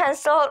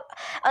canceled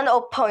an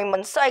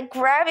appointment, so I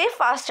grabbed it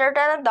faster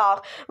than a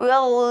dog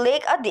will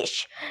lick a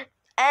dish.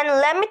 And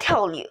let me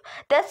tell you,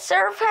 that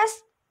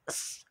therapist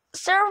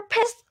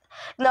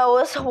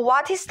knows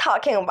what he's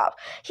talking about.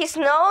 He's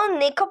no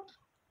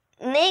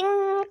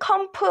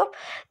nincompoop,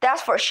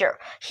 that's for sure.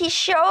 He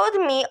showed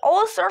me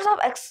all sorts of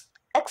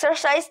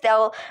exercise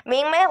that'll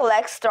make my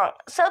legs strong.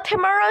 So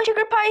tomorrow,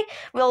 Sugar Pie,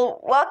 we'll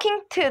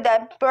walking to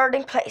that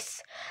birding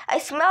place. I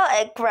smell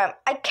it, Graham.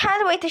 I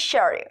can't wait to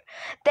show you.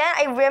 Then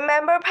I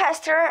remember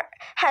Pastor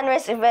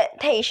Henry's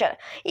invitation,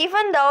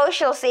 even though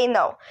she'll say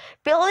no.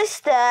 Billy's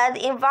dad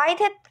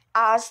invited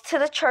us to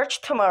the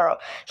church tomorrow.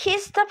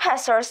 He's the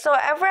pastor, so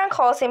everyone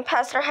calls him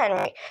Pastor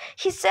Henry.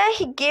 He said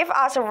he'd give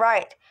us a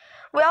ride.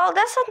 Well,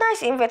 that's a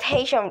nice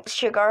invitation,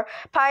 Sugar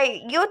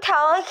Pie. You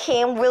tell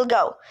him we'll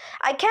go.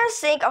 I can't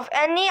think of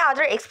any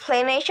other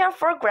explanation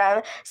for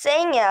Graham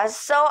saying yes,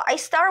 so I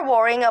start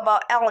worrying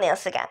about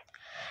aliens again.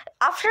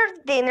 After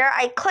dinner,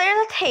 I clear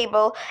the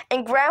table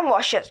and Graham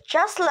washes,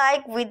 just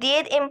like we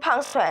did in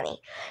Punks 20.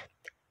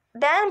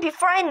 Then,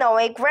 before I know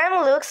it,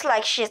 Graham looks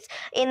like she's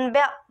in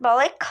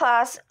ballet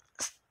class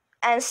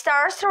and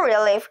starts to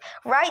relieve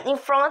right in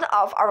front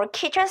of our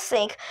kitchen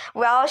sink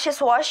while she's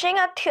washing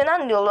a tuna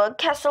noodle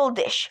casserole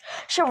dish.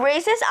 She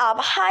raises up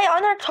high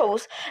on her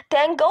toes,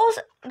 then goes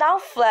down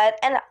flat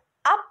and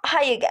up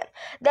high again,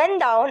 then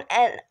down,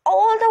 and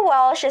all the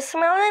while she's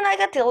smelling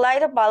like a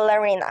delighted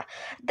ballerina.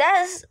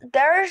 There's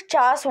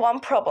just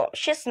one problem.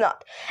 She's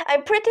not.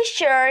 I'm pretty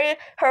sure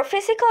her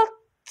physical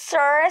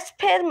therapist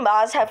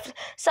must have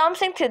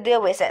something to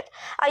do with it.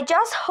 I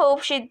just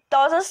hope she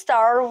doesn't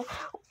start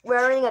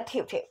wearing a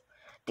tutu.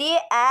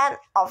 The end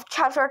of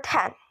Chapter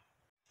 10.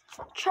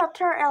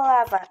 Chapter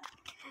 11.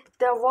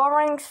 The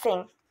Roaring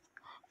Thing.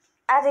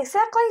 At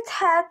exactly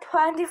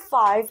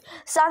 10:25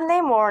 Sunday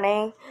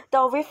morning,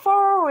 the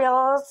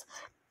four-wheeled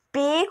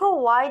big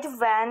white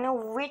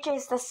van, which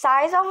is the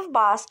size of a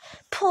bus,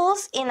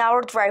 pulls in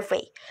our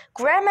driveway.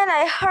 Graham and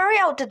I hurry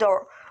out the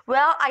door.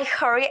 Well, I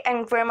hurry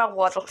and Grandma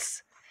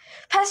waddles.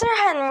 Pastor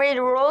Henry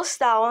rolls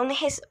down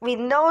his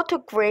window to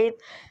greet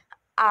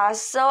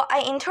us, so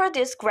I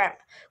introduce Graham.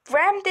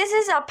 Graham, this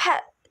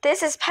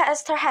is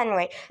Pastor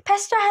Henry.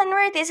 Pastor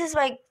Henry, this is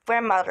my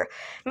grandmother,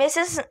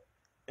 Mrs.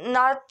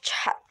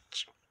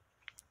 Nuthatch.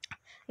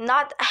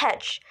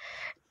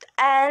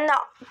 And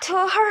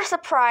to her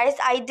surprise,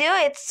 I do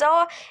it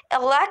so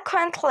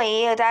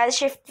eloquently that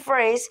she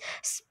freezes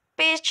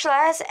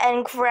speechless,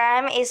 and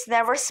Graham is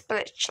never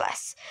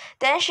speechless.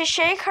 Then she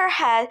shakes her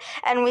head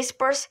and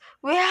whispers,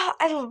 "Well,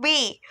 I'll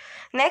be."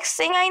 Next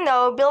thing I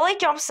know, Billy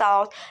jumps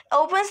out,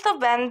 opens the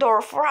van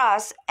door for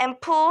us,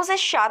 and pulls it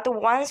shut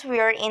once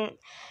we're in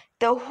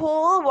the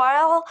hole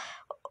while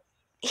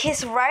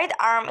his right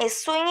arm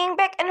is swinging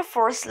back and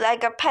forth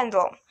like a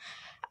pendulum.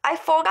 I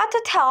forgot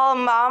to tell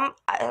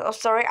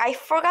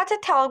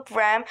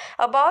Graham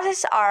about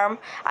his arm.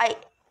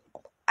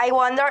 I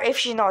wonder if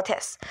she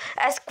noticed.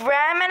 As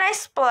Graham and I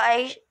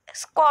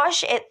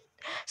squash it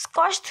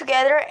squashed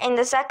together in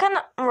the second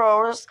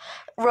row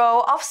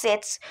of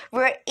seats,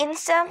 were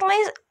instantly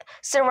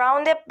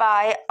surrounded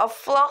by a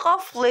flock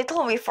of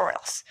little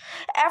whippoorwills.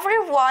 Every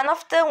one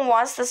of them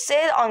wants to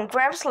sit on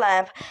Gram's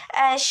lap,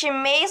 and she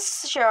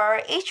makes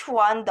sure each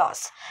one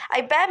does.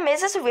 I bet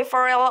Mrs.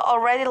 Whippoorwill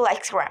already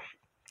likes Gram.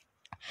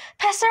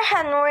 Pastor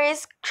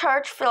Henry's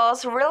church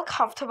feels real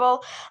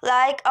comfortable,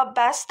 like a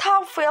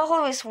bathtub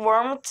filled with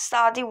warm,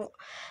 salty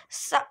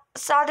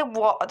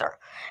water,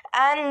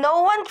 and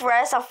no one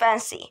dressed up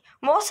fancy.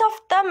 Most of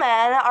the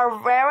men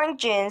are wearing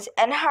jeans,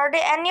 and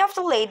hardly any of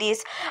the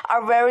ladies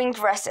are wearing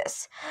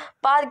dresses.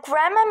 But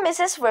Grandma and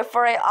Mrs.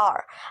 Whippoorwill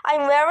are.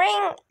 I'm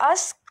wearing a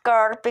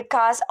skirt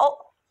because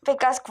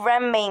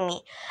Gram made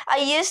me. I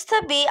used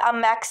to be a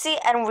maxi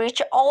and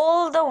reach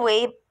all the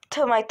way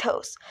to my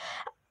toes.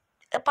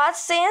 But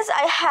since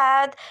I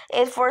had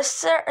it for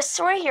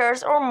 3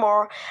 years or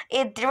more,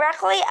 it's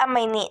directly at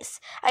my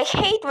knees. I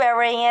hate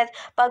wearing it,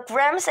 but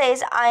Graham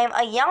says I'm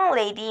a young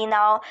lady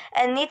now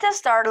and need to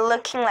start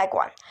looking like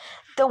one.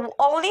 The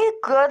only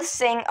good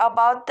thing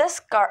about this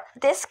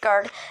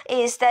skirt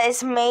is that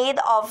it's made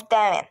of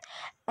denim,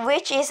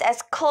 which is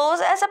as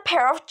close as a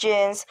pair of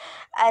jeans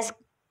as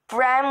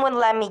Graham would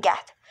let me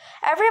get.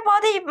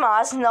 Everybody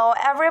must know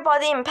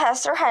everybody in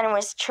Pastor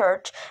Henry's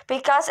church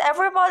because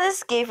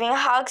everybody's giving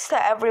hugs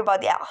to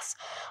everybody else.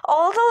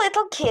 All the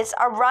little kids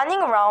are running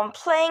around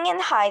playing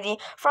and hiding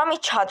from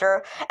each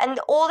other, and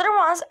the older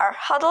ones are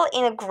huddled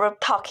in a group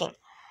talking.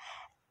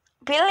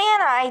 Billy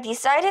and I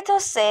decided to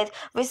sit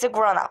with the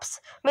grown-ups.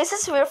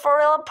 Mrs.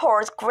 Whippoorwill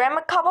pours Graham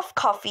a cup of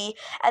coffee,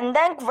 and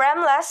then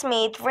Graham lets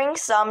me drink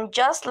some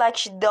just like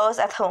she does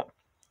at home.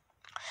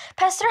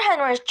 Pastor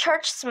Henry's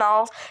church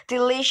smells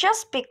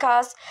delicious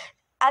because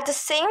at the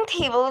same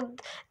table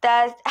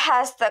that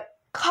has the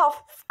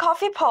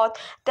coffee pot,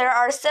 there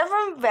are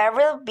 7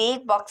 very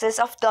big boxes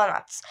of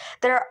donuts.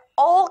 There are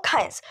all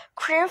kinds: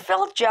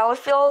 cream-filled,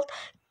 jelly-filled,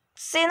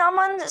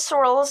 cinnamon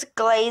swirls,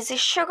 glazed,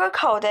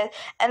 sugar-coated,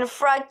 and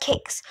fried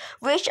cakes,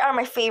 which are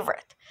my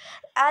favorite.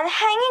 And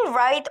hanging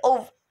right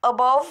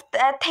above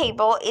that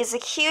table is a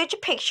huge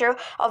picture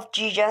of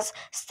Jesus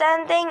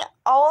standing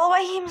all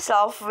by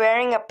himself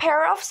wearing a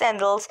pair of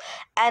sandals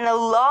and a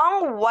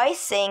long white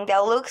thing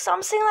that looks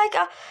something like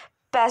a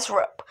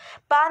bathrobe,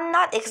 but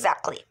not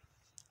exactly.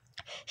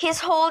 He's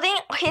holding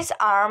his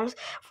arms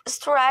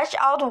stretched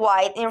out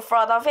wide in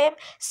front of him,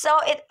 so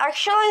it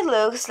actually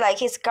looks like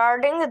he's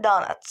guarding the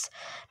donuts.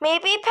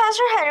 Maybe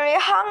Pastor Henry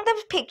hung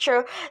the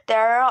picture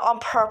there on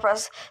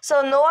purpose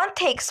so no one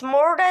takes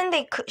more than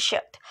they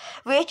should,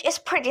 which is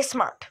pretty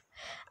smart.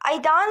 I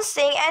don't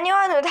think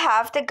anyone would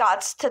have the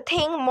guts to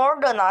take more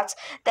donuts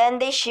than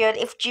they should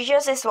if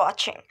Jesus is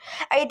watching.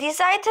 I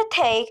decided to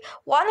take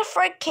one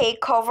fruit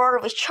cake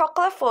covered with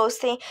chocolate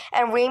frosting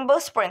and rainbow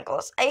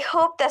sprinkles. I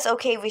hope that's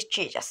okay with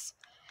Jesus.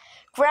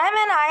 Graham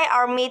and I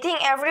are meeting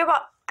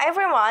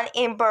everyone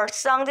in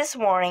Birdsong this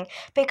morning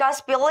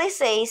because Billy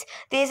says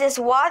this is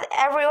what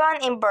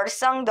everyone in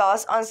Birdsong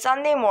does on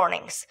Sunday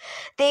mornings.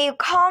 They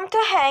come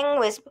to hang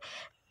with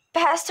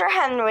Pastor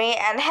Henry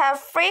and have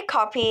free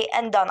coffee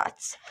and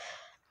donuts.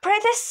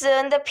 Pretty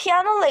soon the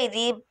piano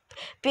lady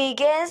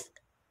begins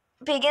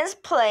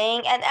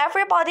playing and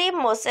everybody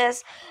moves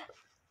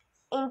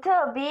into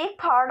a big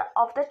part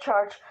of the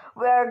church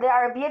where there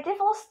are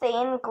beautiful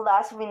stained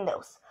glass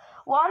windows.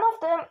 One of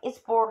them is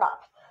boarded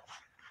up.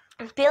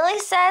 Billy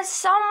says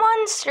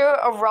someone threw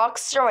a rock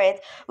through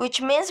it, which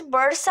means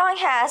Birdsong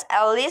has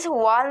at least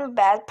one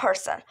bad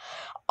person.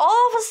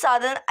 All of a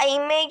sudden, I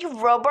make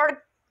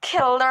Robert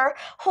Killer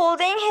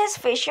holding his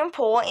fishing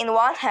pole in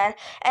one hand,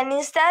 and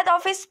instead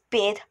of his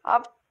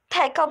beat-up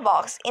tackle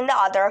box in the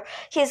other,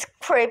 he's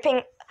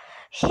gripping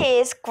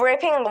a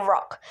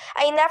rock.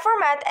 I never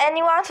met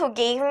anyone who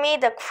gave me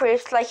the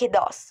creeps like he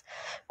does.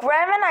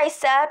 Graham and I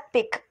sat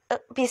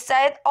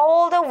beside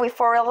all the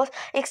whippoorwills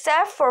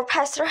except for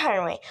Pastor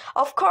Henry.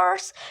 Of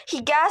course,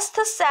 he gets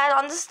to stand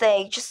on the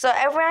stage so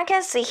everyone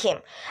can see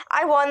him.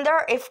 I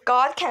wonder if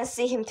God can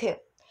see him too.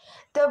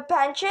 The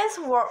benches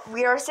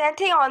we are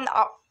sitting on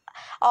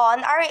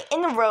are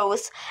in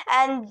rows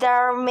and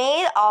they're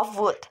made of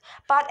wood,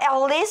 but at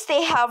least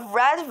they have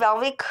red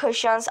velvet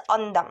cushions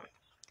on them.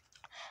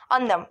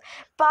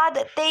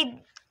 But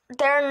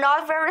they're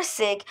not very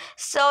thick,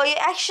 so you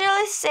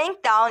actually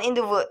sink down in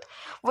the wood.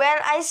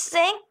 When I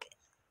sink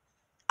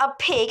a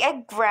peek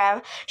at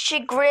Graham,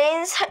 she's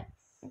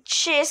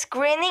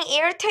grinning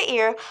ear to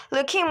ear,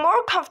 looking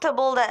more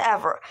comfortable than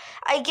ever.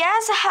 I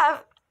guess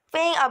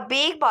having a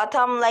big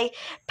bottom like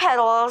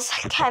pedals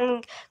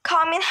can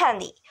come in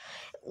handy.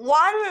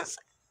 Once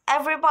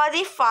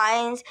everybody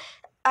finds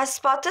a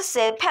spot to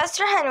sit,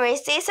 Pastor Henry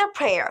says a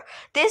prayer.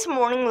 This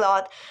morning,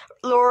 Lord,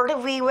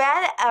 we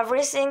want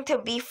everything to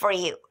be for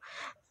you.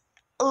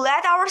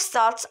 Let our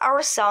thoughts,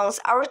 our songs,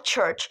 our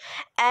church,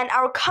 and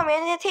our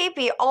community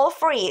be all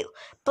for you.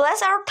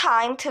 Bless our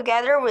time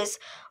together with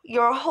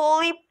your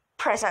holy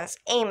presence.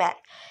 Amen.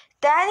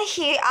 Then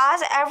he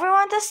asked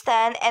everyone to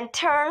stand and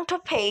turn to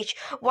page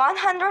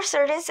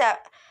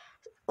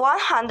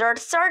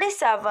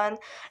 137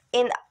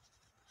 in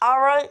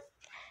our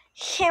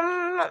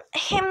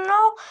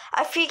hymnal.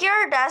 I figure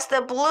that's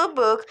the blue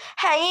book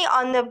hanging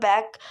on the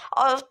back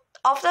of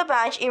the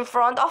bench in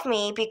front of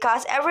me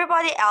because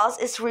everybody else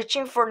is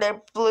reaching for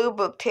the blue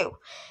book too.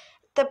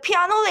 The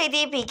piano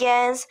lady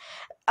begins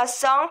a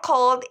song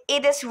called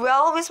It Is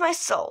Well With My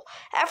Soul.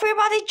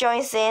 Everybody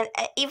joins in,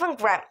 even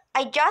Graham.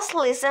 I just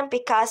listen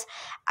because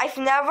I've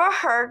never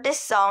heard this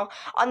song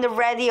on the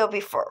radio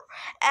before,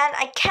 and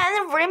I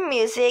can't read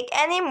music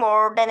any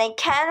more than I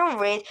can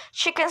read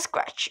chicken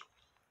scratch.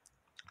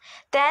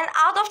 Then,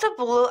 out of the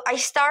blue, I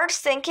start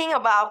thinking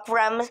about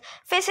Graham's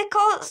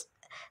physical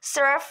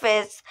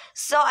surface,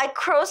 so I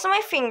cross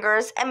my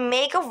fingers and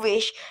make a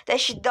wish that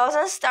she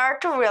doesn't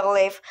start to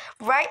relive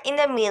right in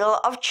the middle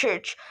of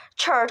church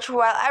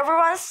while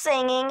everyone's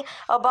singing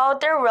about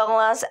their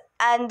wellness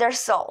and their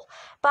soul.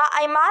 But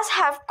I must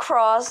have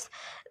crossed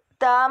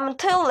them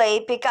too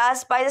late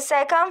because by the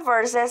second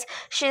verses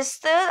she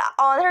stood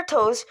on her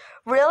toes.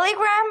 Really,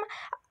 Graham?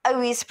 I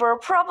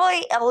whispered,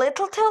 probably a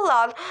little too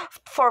loud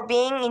for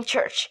being in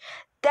church.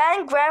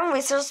 Then Graham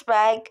whispers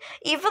back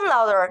even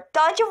louder,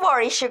 "Don't you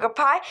worry, sugar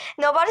pie,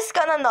 nobody's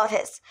gonna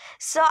notice."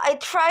 So I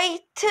try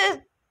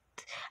to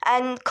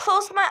and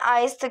close my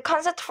eyes to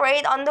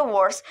concentrate on the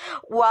words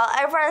while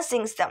everyone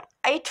sings them.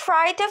 I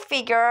try to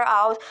figure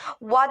out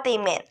what they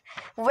mean.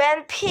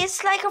 When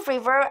peace like a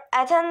river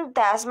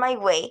attends my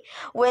way,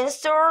 when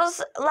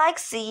storms like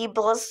sea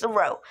blows the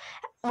road,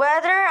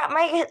 whether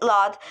my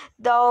lot,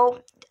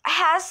 though,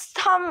 has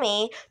taught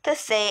me to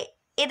say,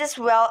 it is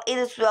well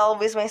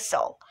with my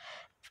soul.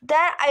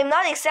 Then I'm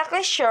not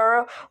exactly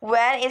sure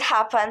when it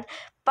happened,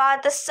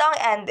 but the song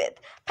ended.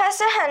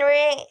 Pastor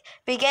Henry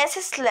begins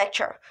his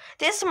lecture.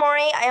 This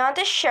morning I want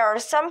to share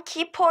some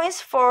key points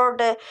for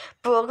the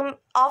book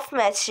of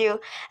Matthew,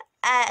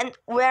 and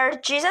where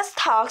Jesus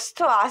talks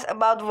to us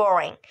about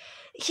worrying.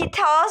 He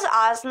tells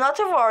us not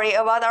to worry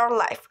about our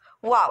life.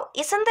 Wow,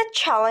 isn't that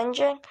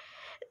challenging?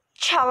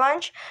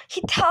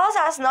 He tells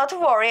us not to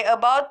worry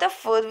about the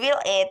food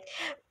we'll eat,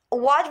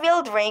 what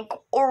we'll drink,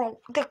 or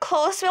the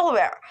clothes we'll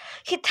wear.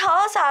 He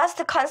tells us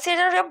to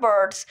consider the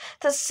birds,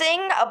 to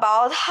sing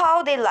about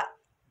how they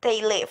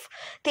live.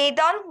 They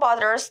don't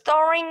bother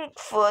storing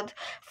food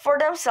for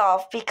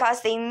themselves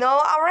because they know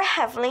our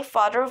Heavenly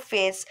Father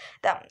feeds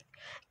them.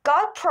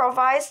 God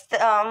provides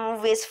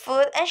them with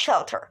food and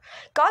shelter.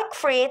 God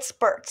creates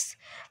birds,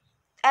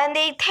 and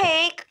they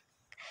take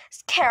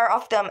care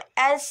of them,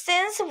 and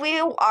since we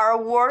are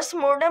worth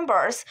more than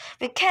birds,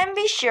 we can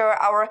be sure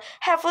our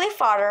Heavenly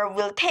Father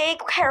will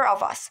take care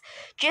of us.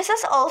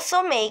 Jesus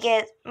also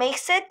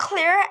makes it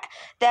clear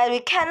that we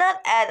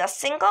cannot add a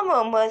single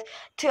moment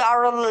to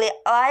our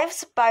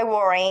lives by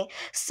worrying,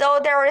 so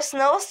there is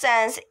no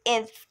sense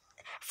in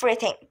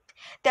fretting.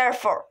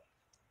 Therefore,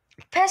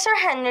 Pastor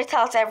Henry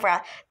tells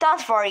everyone,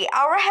 "Don't worry,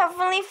 our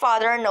Heavenly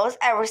Father knows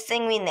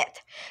everything we need."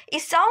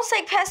 It sounds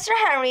like Pastor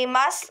Henry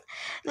must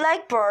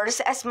like birds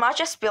as much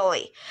as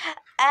Billy.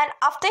 And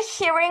after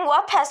hearing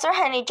what Pastor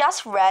Henry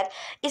just read,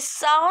 it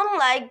sounds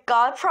like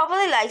God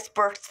probably likes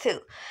birds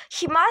too.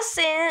 He must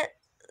sing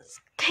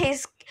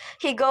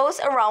he goes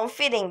around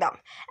feeding them.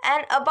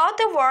 And about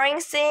the worrying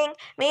thing,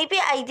 maybe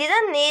I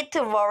didn't need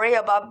to worry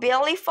about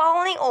Billy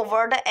falling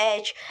over the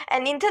edge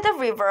and into the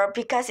river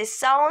because it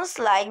sounds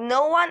like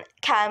no one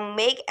can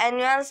make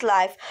anyone's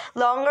life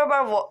longer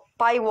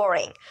by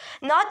worrying,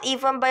 not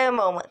even by a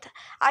moment.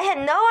 I had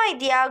no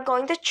idea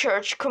going to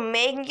church could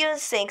make you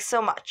think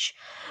so much.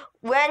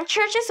 When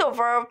church is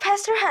over,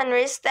 Pastor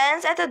Henry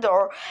stands at the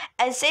door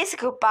and says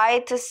goodbye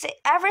to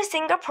every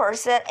single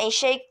person and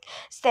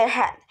shakes their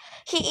hand.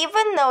 He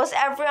even knows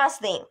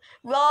everyone's name.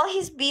 While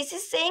he's busy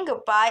saying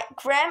goodbye,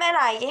 Graham and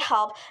I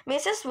help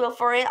Mrs.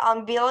 Wilford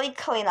and Billy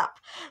clean up.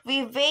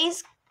 We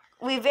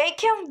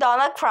vacuum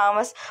donut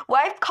crumbs,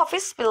 wipe coffee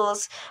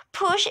spills,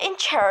 push in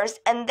chairs,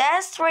 and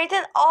then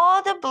straighten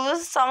all the blue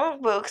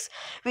songbooks,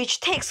 which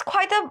takes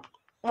quite a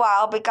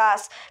while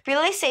because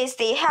Billy says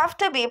they have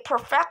to be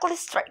perfectly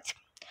straight.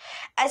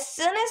 As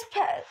soon as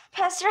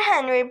Pastor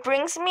Henry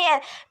brings me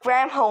and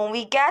Graham home,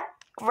 we get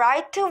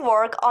right to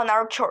work on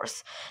our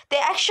chores. They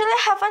actually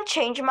haven't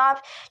changed much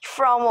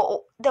from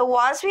the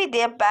ones we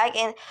did back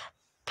in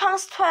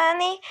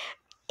Punxsutawney,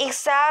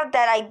 except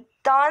that I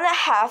don't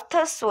have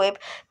to sweep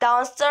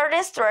down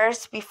certain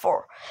stairs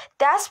before.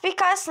 That's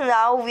because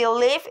now we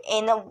live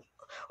in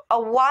a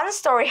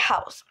one-story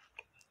house.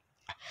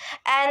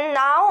 And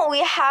now we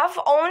have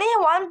only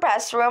one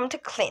bathroom to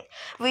clean,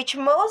 which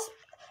most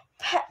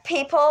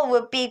people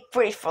would be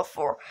grateful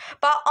for.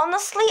 But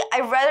honestly,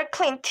 I'd rather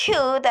clean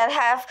two than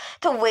have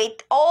to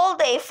wait all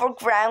day for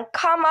Graham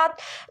come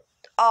out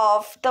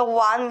of the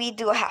one we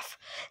do have.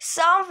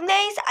 Some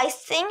days I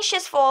think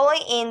she's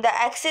falling in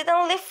that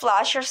accidentally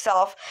flush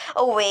herself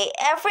away.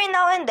 Every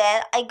now and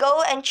then I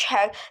go and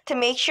check to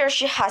make sure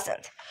she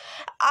hasn't.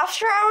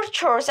 After our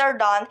chores are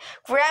done,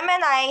 Graham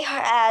and I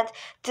head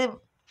to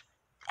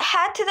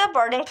the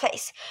birding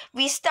place.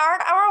 We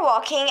start our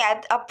walking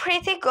at a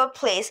pretty good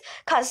pace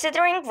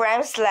considering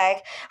Graham's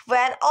leg,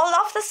 when all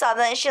of a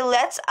sudden she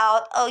lets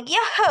out a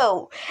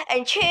yahoo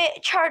and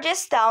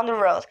charges down the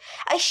road.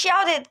 I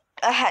shouted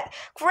ahead.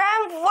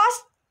 Graham, what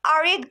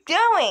are you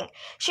doing?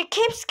 She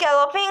keeps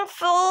galloping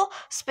full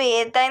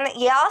speed, then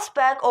yells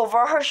back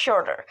over her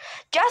shoulder.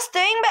 Just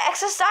doing my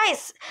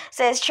exercise,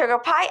 says Sugar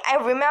Pie. I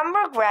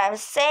remember Graham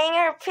saying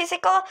her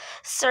physical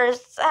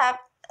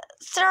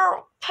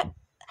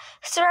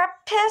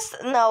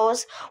therapist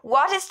knows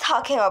what he's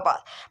talking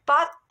about,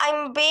 but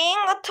I'm being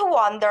to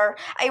wonder.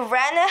 I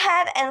ran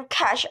ahead and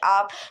catch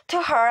up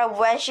to her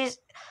when she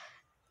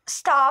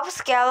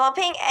stops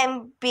galloping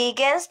and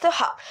begins to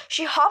hop.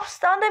 She hops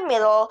down the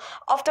middle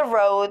of the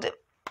road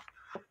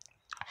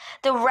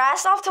the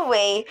rest of the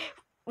way,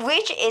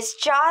 which is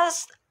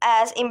just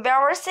as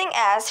embarrassing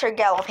as her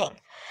galloping.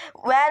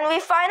 When we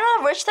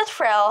finally reach the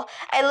trail,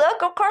 I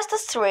look across the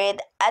street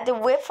at the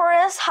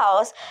Whippoorwill's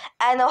house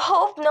and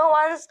hope no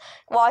one's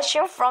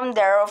watching from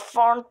their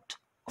front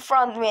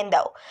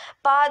window.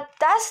 But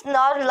that's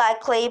not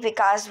likely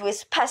because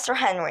with Pastor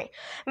Henry,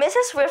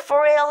 Mrs.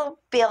 Whippoorwill,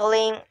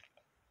 Billy,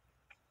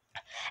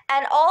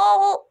 and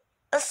all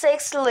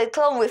 6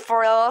 little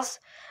Whippoorwills,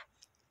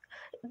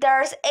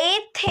 there's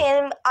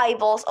 18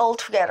 eyeballs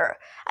altogether.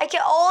 I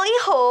can only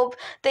hope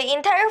the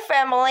entire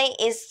family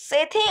is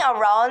sitting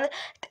around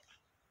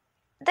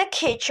the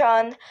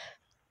kitchen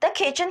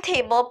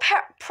table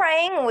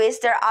praying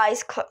with their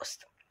eyes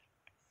closed.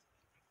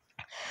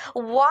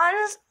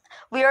 Once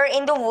we're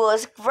in the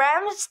woods,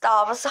 Graham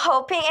stops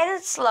hopping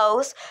and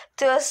slows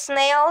to a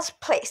snail's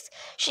pace.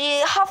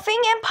 She's huffing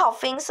and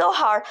puffing so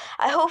hard,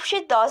 I hope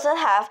she doesn't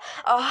have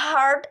a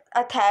heart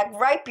attack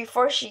right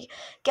before she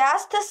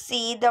gets to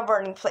see the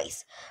burning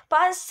place.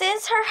 But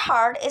since her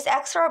heart is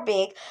extra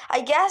big,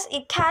 I guess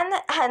it can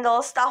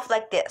handle stuff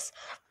like this.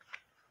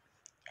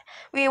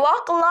 We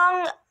walk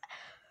along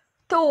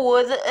the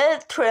wood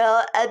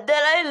trail, and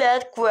then I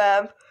let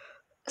Graham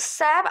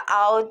step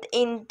out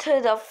into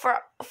the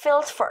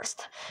field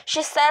first.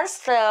 She stands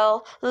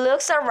still,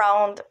 looks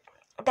around,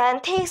 then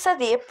takes a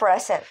deep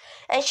breath in,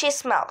 and she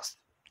smiles.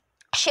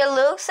 She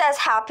looks as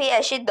happy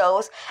as she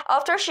does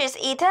after she's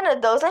eaten a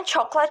dozen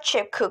chocolate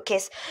chip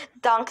cookies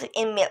dunked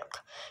in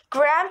milk.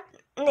 Graham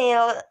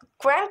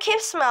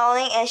keeps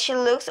smiling and she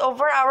looks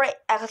over our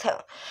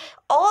acto.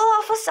 All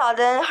of a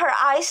sudden, her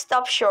eyes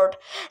stop short.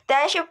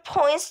 Then she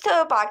points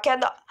to a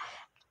bucket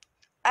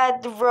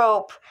at the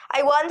rope.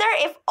 I wonder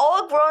if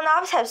all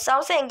grown-ups have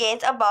something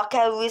against a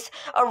bucket with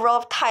a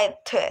rope tied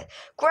to it.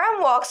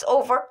 Graham walks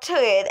over to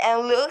it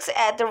and looks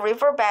at the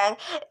riverbank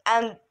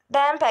and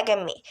then back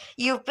at me.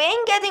 You've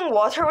been getting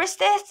water with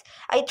this?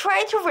 I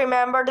try to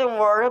remember the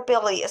word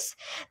Billy used.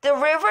 The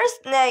river's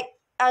a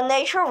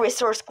natural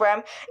resource,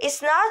 Graham.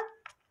 It's not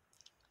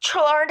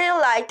chlorine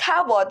like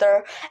tap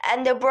water,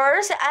 and the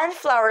birds and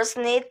flowers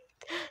need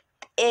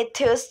it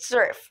to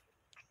thrive.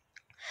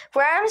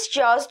 Graham's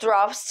jaws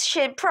drops.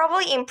 She's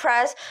probably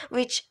impressed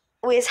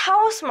with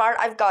how smart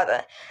I've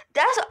gotten.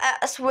 That's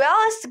as well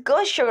as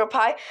good, Sugar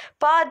Pie,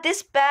 but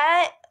this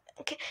bank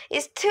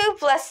is too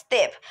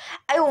steep.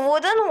 I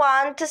wouldn't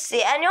want to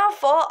see anyone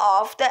fall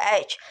off the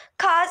edge,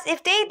 'cause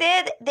if they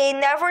did, they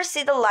never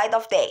see the light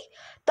of day.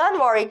 Don't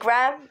worry,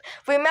 Graham.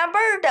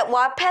 Remember that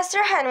what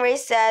Pastor Henry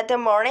said the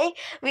morning?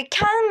 We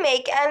can't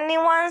make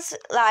anyone's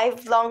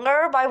life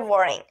longer by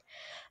worrying.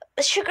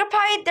 Sugar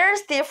Pie,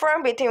 there's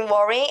difference between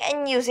worrying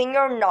and using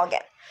your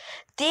noggin.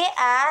 The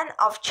end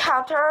of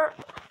chapter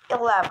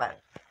 11.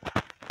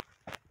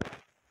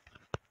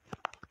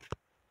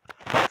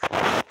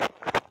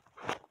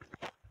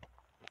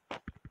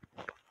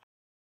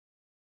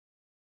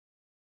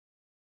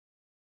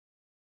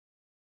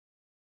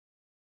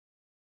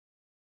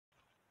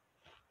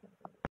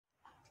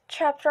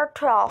 Chapter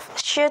 12.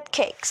 Shoot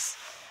cakes.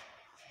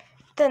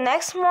 The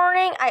next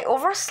morning, I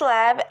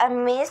overslept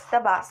and missed the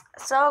bus,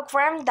 so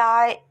Graham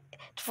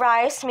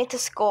drives me to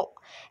school.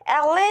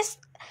 At least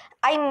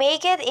I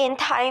make it in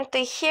time to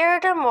hear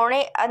the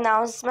morning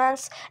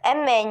announcements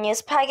and menu: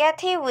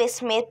 spaghetti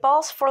with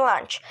meatballs for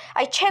lunch.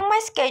 I check my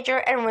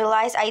schedule and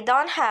realize I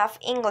don't have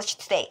English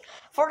today.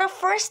 For the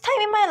first time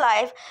in my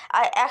life,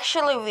 I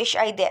actually wish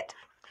I did.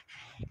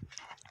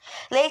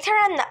 Later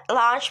at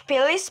lunch,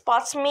 Billy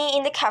spots me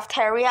in the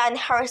cafeteria and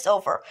hurries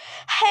over.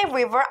 Hey,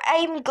 River,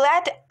 I'm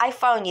glad I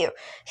found you.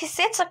 He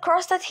sits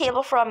across the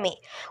table from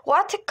me.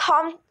 Want to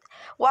come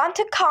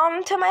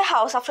to my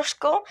house after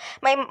school?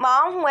 My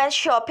mom went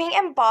shopping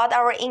and bought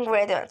our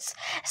ingredients.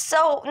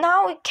 So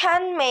now we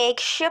can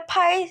make shoot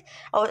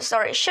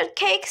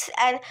cakes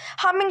and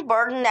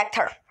hummingbird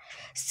nectar.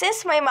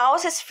 Since my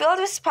mouth is filled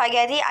with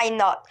spaghetti, I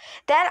nod.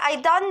 Then I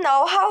don't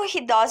know how he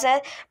does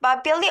it,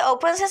 but Billy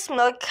opens his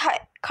milk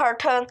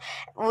carton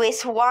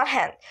with one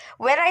hand.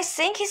 When I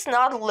think he's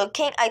not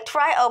looking, I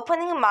try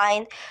opening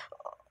mine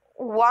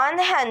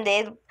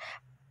one-handed,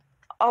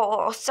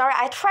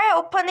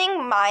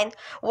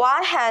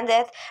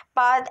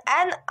 but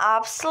end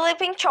up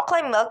slipping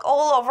chocolate milk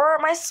all over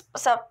my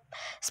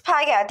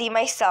spaghetti,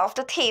 myself,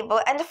 the table,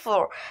 and the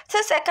floor.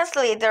 2 seconds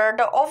later,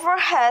 the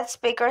overhead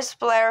speakers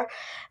blare,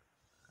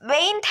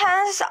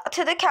 Maintenance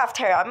to the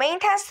cafeteria.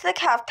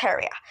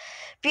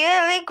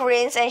 Billy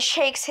grins and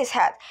shakes his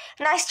head.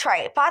 Nice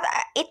try, but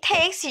it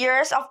takes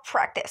years of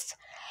practice.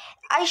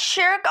 I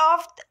shirk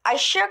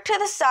to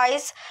the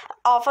size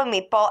of a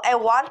meatball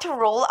and want to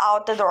roll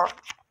out the door.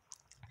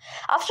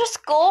 After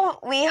school,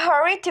 we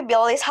hurried to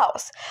Billy's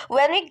house.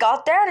 When we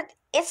got there,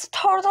 it's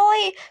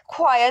totally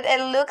quiet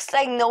and looks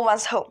like no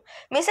one's home.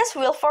 Mrs.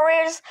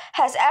 Wilford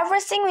has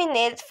everything we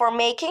need for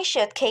making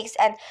shortcakes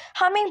and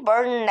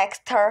hummingbird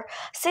nectar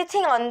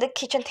sitting on the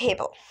kitchen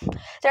table.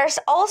 There's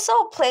also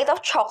a plate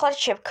of chocolate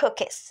chip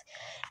cookies.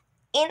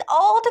 In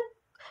all the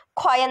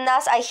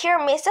quietness, I hear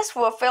Mrs.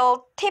 Wilford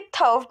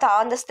tiptoe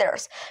down the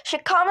stairs. She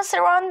comes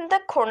around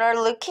the corner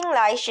looking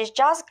like she's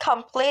just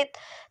completed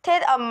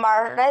a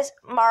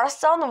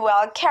marathon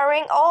while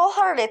carrying all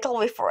her little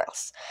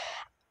whiffles.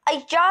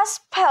 I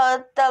just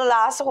put the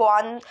last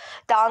one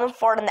down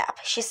for the nap,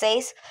 she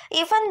says.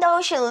 Even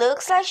though she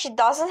looks like she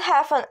doesn't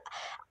have an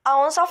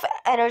ounce of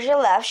energy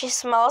left, she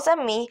smiles at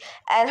me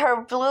and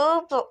her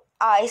blue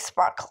eyes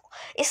sparkle.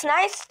 It's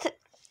nice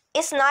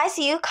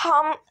you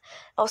could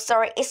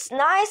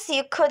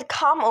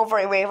come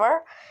over,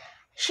 River.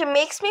 She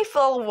makes me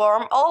feel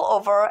warm all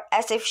over,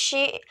 as if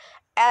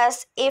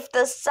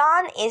the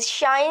sun is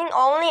shining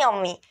only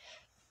on me.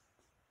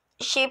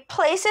 She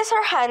places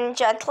her hand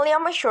gently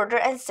on my shoulder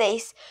and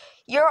says,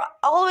 "You're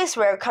always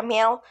welcome,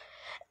 Camille."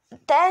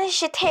 Then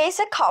she takes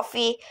a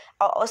cookie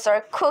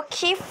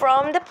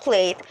from the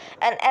plate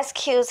and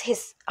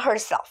excuses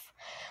herself.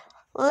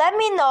 "Let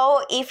me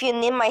know if you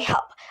need my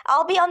help.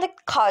 I'll be on the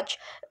couch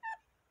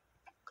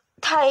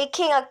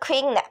taking a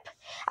quick nap.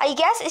 I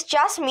guess it's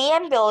just me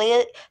and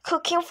Billy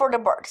cooking for the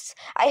birds.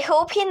 I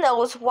hope he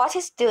knows what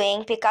he's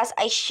doing because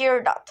I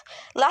sure don't.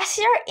 Last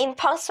year in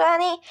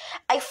Pennsylvania,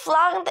 I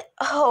flunked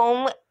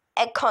home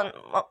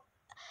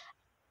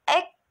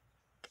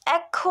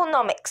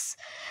economics.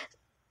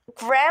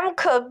 Graham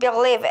couldn't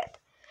believe it.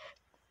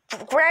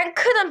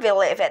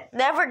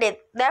 Never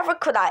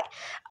could I.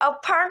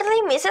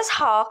 Apparently, Mrs.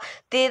 Hawk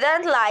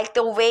didn't like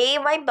the way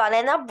my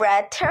banana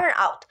bread turned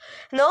out.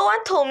 No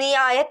one told me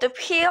I had to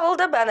peel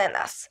the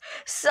bananas.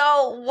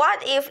 So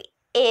what if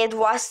it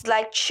was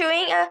like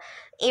chewing an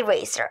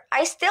eraser?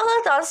 I still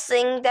don't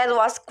think that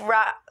was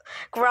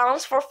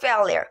grounds for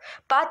failure.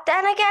 But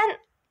then again,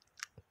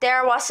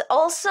 there was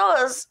also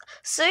a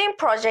sewing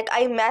project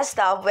I messed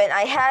up when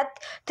I had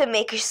to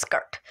make a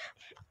skirt.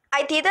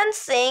 I didn't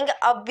think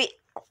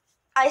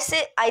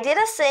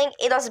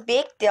it was a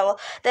big deal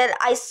that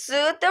I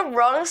sewed the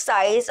wrong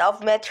size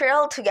of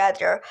material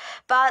together,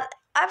 but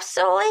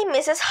absolutely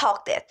Mrs.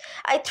 Hawk did.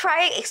 I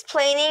tried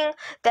explaining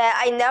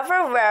that I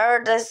never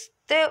wear the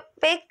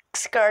stupid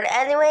skirt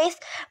anyways,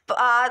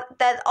 but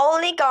that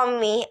only got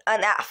me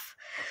an F.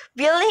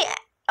 Billy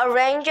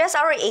arranges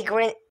our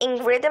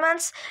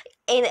ingredients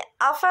in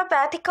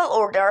alphabetical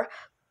order: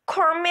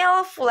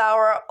 cornmeal,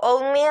 flour,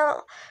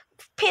 oatmeal,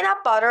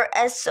 peanut butter,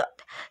 and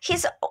salt.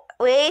 His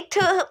way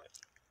to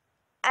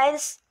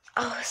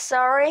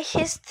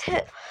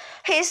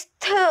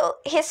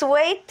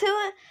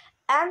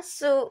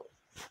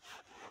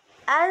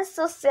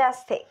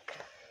enthusiastic.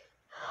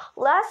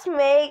 "Let's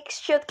make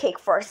shortcake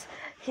first,"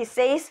 he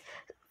says.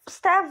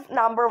 "Step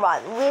number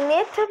 1, we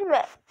need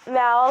to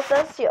melt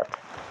the sugar."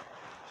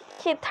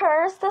 He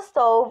turns the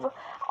stove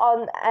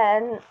on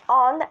and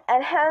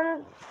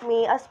hands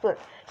me a spoon.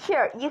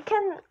 "Here, you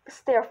can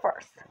stir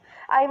first."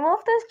 I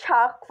move the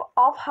chunk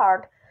of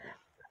hard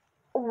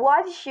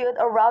white sugar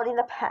around in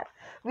the pan.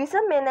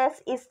 Within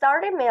minutes, it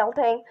started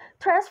melting,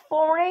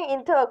 transforming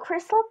into a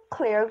crystal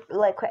clear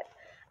liquid.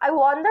 I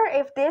wonder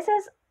if this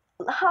is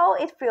how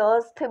it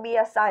feels to be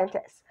a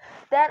scientist.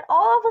 Then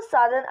all of a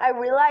sudden, I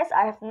realize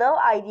I have no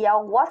idea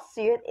what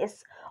sugar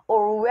is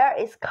or where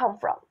it's come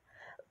from.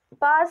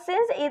 But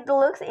since it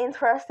looks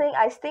interesting,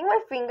 I stick my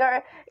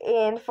finger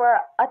in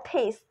for a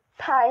taste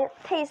test,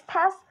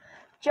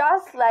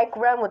 just like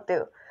Graham would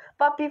do.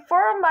 But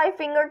before my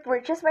finger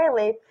reaches my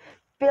lip,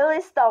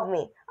 Billy stopped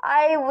me.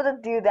 "I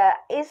wouldn't do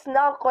that. It's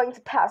not going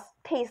to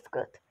taste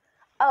good."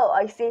 "Oh,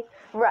 I see.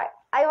 Right.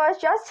 I was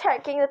just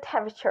checking the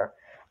temperature."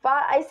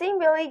 But I think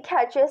Billy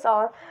catches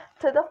on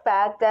to the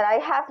fact that I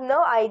have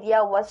no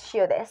idea what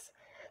sugar is.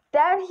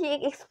 Then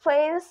he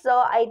explains so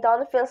I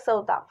don't feel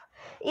so dumb.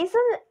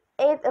 "Isn't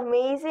it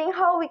amazing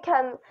how we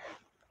can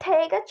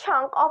take a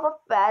chunk of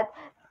fat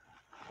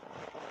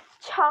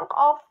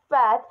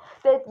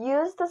that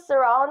used to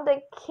surround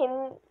the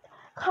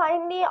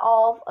kidney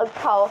of a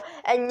cow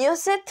and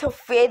use it to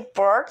feed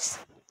birds?"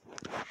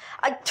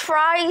 I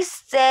try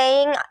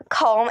staying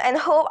calm and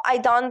hope I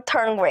don't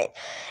turn green.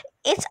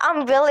 "It's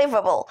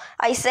unbelievable,"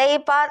 I say,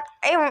 but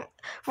I'm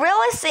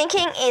really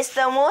thinking it's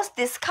the most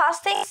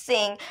disgusting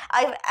thing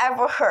I've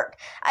ever heard.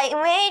 I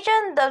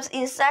imagine the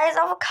insides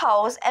of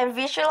cows and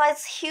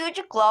visualize huge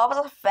globs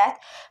of fat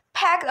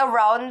packed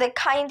around the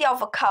kidney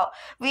of a cow,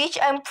 which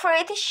I'm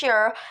pretty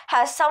sure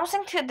has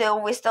something to do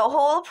with the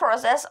whole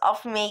process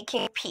of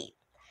making pee.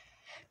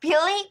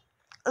 Billy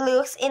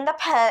looks in the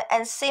pan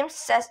and seems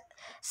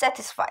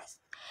satisfied.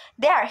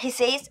 "There," he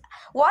says,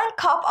 "1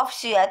 cup of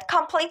sugar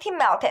completely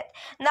melted.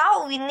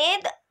 Now we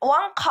need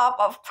 1 cup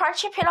of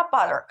crunchy peanut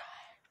butter."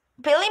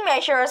 Billy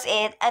measures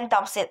it and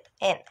dumps it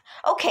in.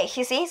 Okay,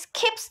 he says,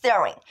 keep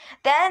stirring.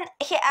 Then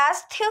he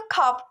adds 2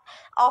 cups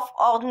of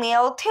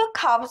oatmeal, 2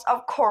 cups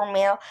of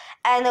cornmeal,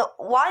 and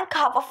 1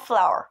 cup of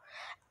flour.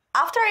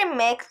 After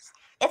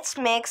it's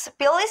mixed,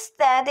 Billy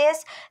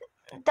steadies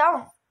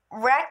the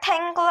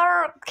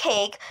rectangular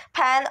cake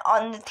pan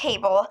on the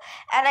table,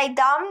 and I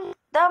dump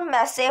the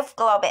massive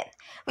globe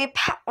in.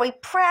 We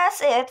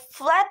press it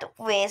flat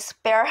with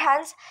bare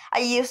hands. I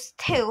used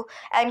 2,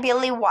 and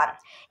Billy 1.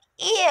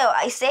 Ew,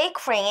 I say,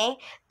 cringing.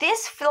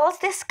 This feels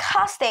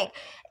disgusting.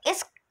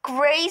 It's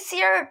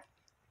crazier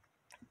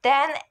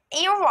than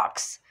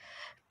earwax.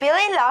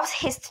 Billy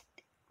laughs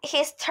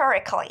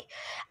hysterically.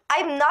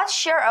 I'm not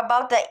sure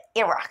about the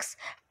earwax,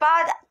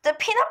 but the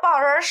peanut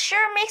butter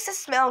sure makes it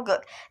smell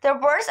good. The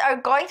birds are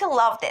going to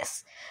love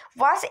this.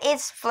 Once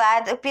it's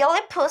flat, Billy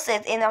puts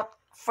it in the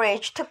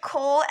fridge to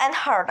cool and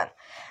harden.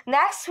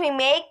 Next, we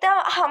make the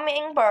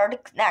hummingbird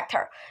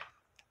nectar.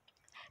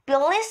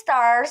 Billy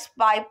starts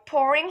by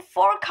pouring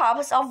 4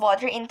 cups of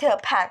water into a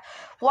pan.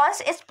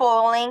 Once it's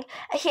boiling,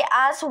 he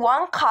adds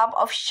 1 cup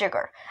of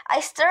sugar.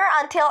 I stir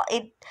until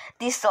it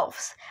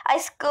dissolves. I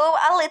scoop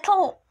a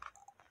little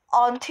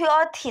onto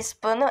a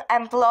teaspoon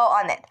and blow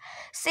on it.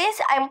 Since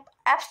I'm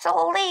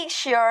absolutely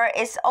sure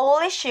it's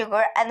only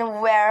sugar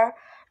and water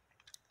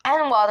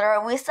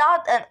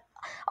without an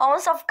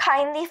ounce of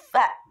candy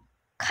fat,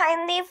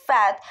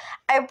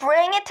 I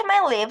bring it to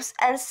my lips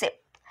and sip.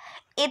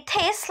 It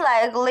tastes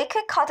like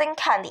liquid cotton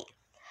candy.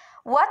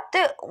 What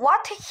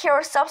to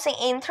hear something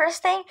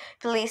interesting?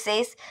 Billy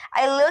says.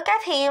 I look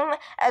at him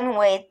and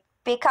wait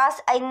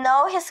because I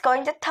know he's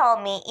going to tell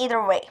me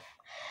either way.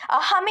 A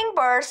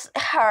hummingbird's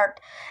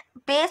heart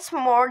beats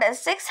more than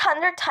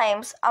 600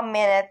 times a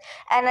minute,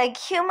 and a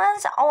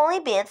human's only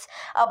beats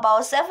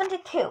about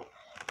 72.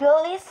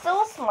 Billy's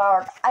so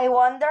smart. I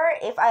wonder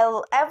if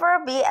I'll ever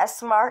be as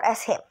smart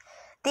as him.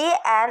 The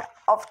end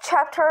of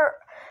chapter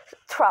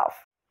 12.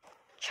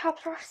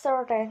 Chapter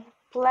 13.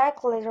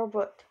 Black Little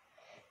Wood.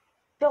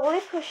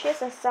 Billy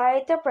pushes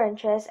aside the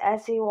branches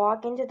as we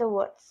walk into the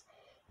woods.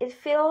 It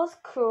feels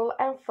cool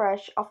and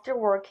fresh after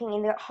working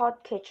in the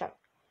hot kitchen.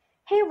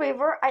 Hey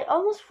River, I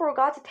almost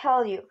forgot to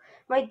tell you.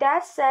 My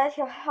dad said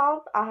he'll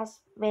help us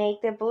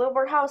make the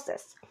bluebird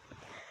houses.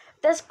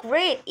 That's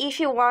great if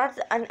you want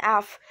an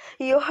F.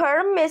 You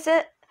heard Miss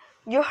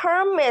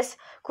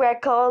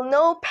Greco,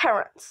 no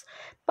parents.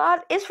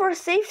 But it's for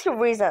safety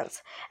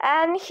reasons,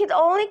 and he'd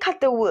only cut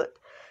the wood.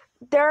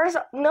 There's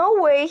no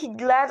way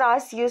he'd let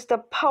us use the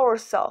power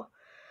saw.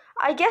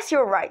 I guess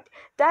you're right.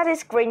 That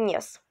is great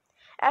news.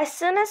 As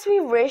soon as we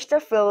reach the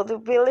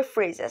field, Billy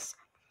freezes.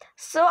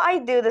 So I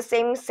do the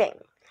same thing.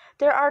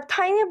 There are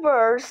tiny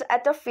birds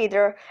at the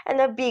feeder and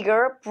a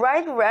bigger,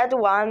 bright red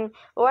one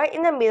right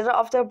in the middle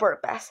of the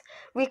birdbath.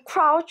 We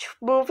crouch,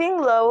 moving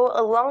low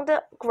along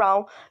the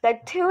ground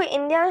like 2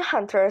 Indian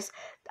hunters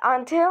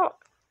until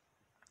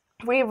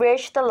we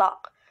reach the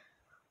log.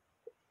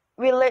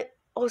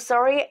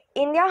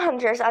 Indian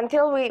hunters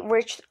until we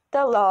reach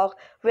the log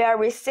where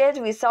we sit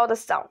without a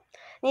sound.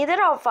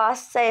 Neither of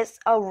us says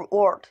a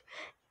word.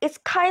 It's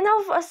kind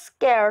of a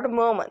scared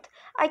moment.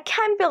 I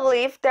can't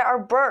believe there are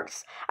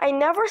birds. I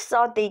never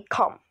thought they'd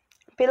come.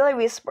 Billy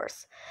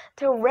whispers.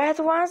 The red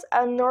one's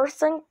a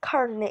northern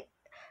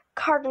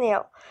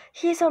cardinal.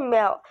 He's a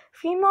male.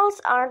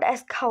 Females aren't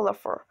as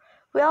colorful.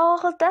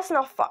 Well, that's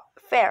not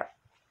fair.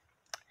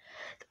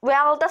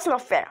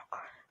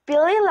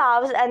 Billy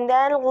laughs and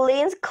then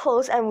leans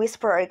close and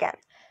whispers again.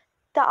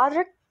 The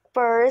other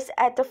birds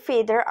at the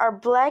feeder are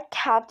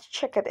black-capped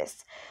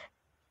chickadees.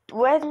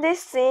 When they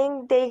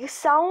sing, they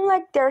sound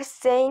like they're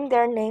saying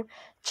their name.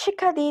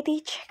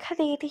 Chickadee,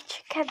 chickadee,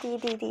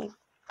 chickadee.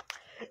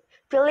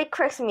 Billy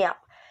cracks me up.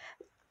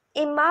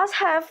 It must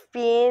have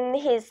been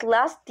his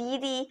last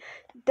dee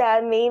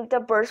that made the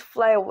birds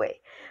fly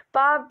away.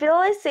 But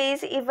Billy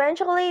says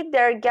eventually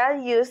they'll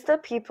get used to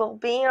people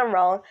being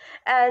around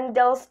and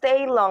they'll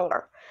stay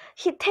longer.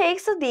 He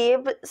takes a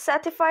deep,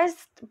 satisfied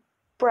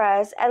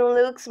breath and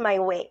looks my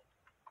way.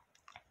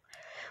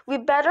 We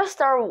better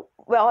start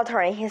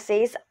watering, he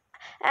says,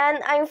 and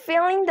I'm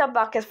filling the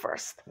bucket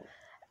first.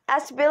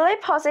 As Billy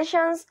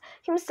positions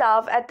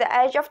himself at the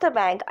edge of the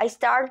bank, I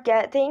start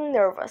getting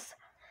nervous.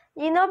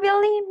 You know,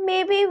 Billy,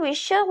 maybe we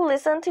should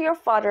listen to your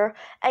father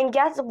and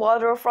get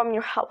water from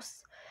your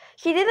house.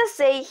 He didn't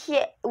say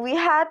we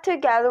had to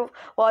get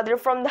water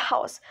from the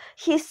house.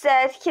 He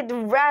said he'd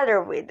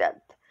rather we did.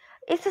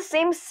 It's the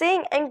same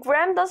thing, and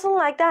Graham doesn't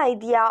like the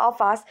idea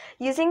of us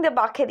using the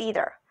bucket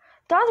either.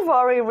 Don't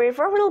worry,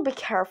 River will be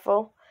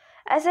careful.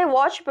 As I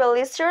watch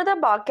Billy stir the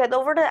bucket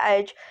over the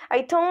edge,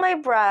 I tone my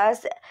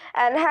breath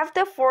and have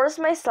to force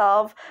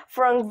myself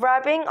from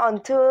grabbing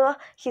onto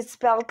his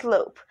belt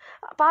loop.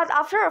 But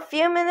after a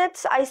few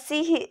minutes, I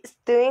see he's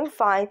doing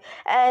fine,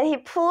 and he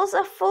pulls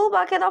a full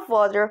bucket of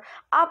water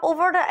up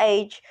over the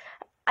edge.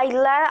 I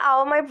let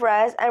out my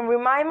breath and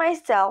remind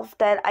myself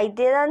that I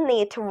didn't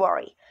need to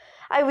worry.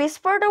 I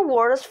whisper the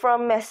words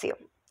from Matthew.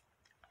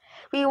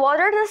 We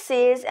water the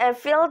seeds and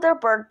fill the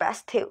bird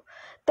bath too.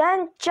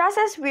 Then, just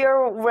as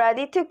we're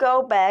ready to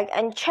go back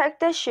and check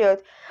the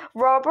chute,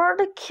 Robert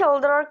the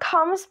Killer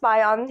comes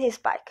by on his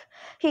bike.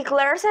 He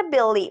glares at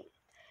Billy.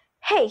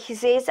 "Hey," he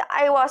says,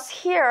 "I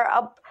was here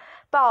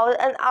about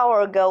an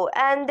hour ago,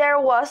 and there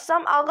was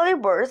some ugly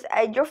birds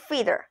at your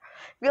feeder."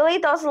 Billy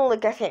doesn't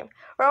look at him.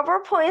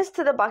 Robert points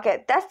to the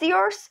bucket. "That's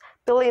yours?"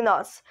 Billy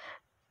nods.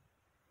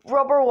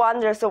 Robert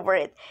wonders over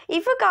it.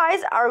 "If you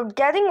guys are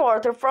getting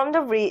water from the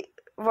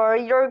river,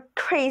 you're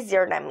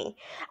crazier than me.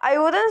 I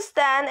wouldn't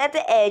stand at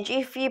the edge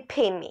if you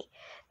paid me."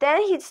 Then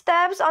he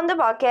steps on the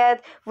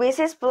bucket with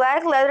his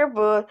black leather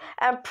boot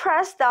and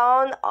presses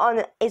down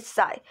on its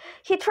side.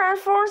 He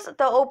transforms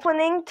the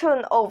opening to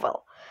an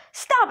oval.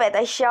 "Stop it!"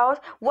 I shout.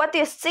 "What do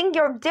you think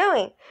you're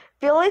doing?"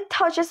 Billy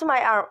touches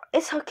my arm.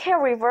 "It's okay,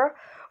 River."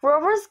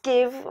 Roberts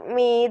give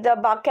me the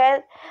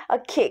bucket a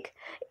kick.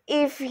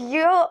 "If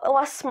you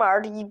was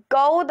smart, you'd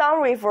go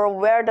down river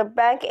where the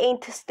bank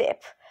ain't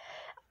steep."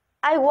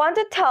 I want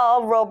to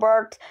tell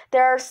Robert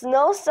there's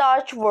no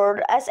such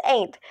word as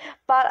ain't,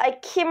 but I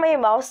keep my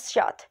mouth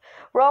shut.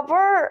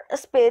 Robert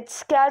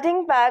spits,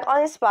 getting back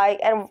on his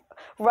bike, and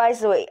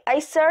rides away. I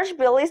search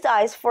Billy's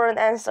eyes for an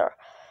answer.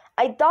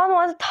 "I don't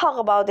want to talk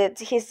about it,"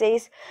 he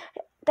says.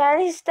 Then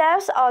he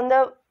steps on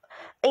the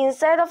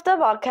inside of the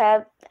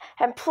bucket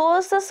and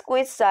pulls the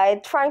squid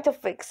side, trying to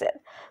fix it.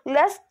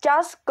 "Let's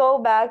just go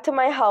back to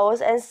my house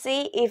and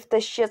see if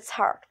the chute's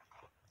hard."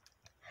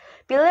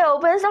 Billy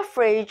opens the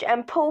fridge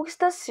and pokes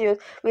the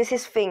chute with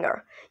his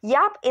finger.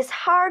 "Yup, it's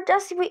hard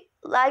just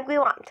like we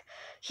want."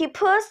 He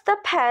puts the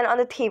pan on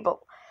the table.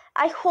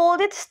 I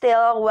hold it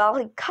still while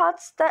he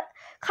cuts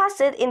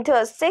it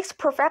into 6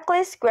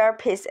 perfectly square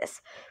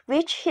pieces,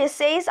 which he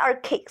says are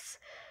cakes.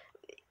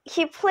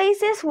 He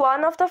places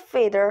one of the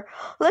feeder.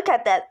 "Look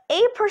at that,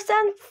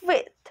 8%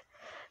 fit,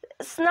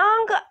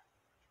 snug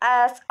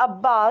as a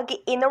bug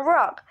in a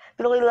rug."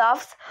 Billy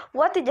laughs.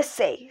 "What did you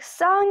say?"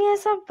 "Sung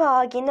as a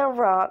bug in a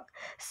rug.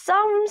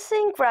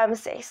 Something Graham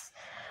says."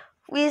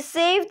 We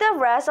save the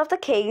rest of the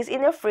cakes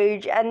in the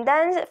fridge and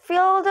then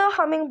fill the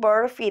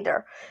hummingbird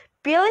feeder.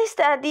 Billy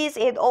steadies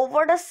it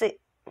over the sink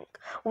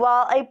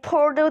while I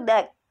pour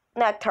the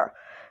nectar.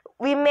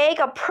 We make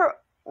a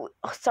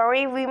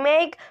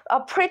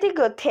pretty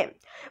good team.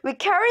 We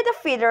carry the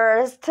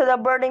feeders to the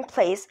birding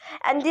place,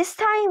 and this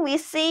time we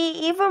see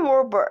even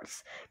more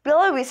birds.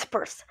 Billy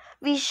whispers,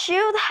 "We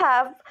should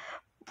have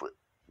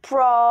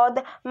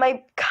brought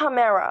my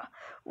camera.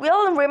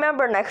 We'll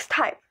remember next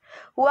time."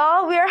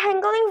 While we're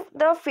handling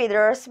the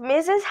feeders,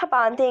 Mrs.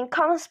 Bunting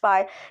comes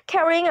by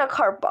carrying a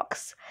card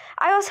box.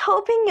 "I was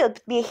hoping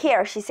you'd be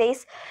here," she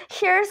says.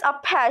 "Here's a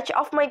patch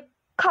of my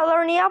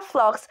Colonia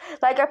flocks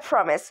like I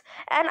promised,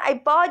 and I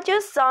bought you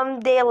some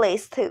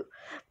dailies too.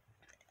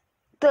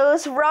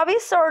 Those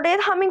ruby-sorted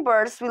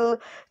hummingbirds will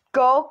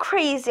go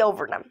crazy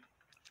over them."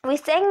 We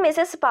thank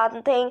Mrs.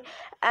 Bunting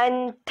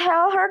and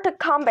tell her to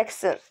come back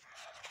soon.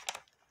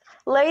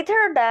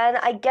 Later when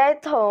I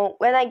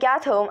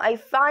get home, I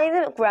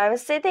find Graham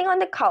sitting on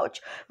the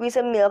couch with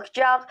a milk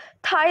jug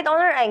tied on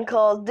her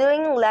ankle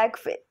doing leg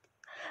fit,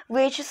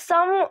 which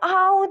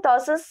somehow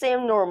doesn't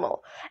seem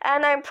normal,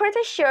 and I'm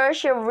pretty sure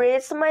she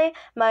reads my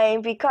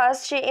mind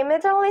because she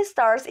immediately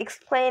starts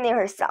explaining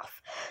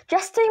herself.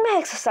 "Just doing my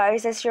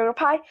exercises, Sugar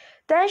Pie."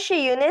 Then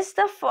she units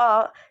the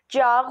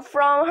jug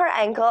from her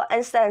ankle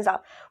and stands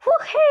up.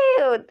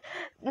 "Woohoo!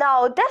 Now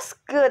that's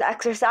good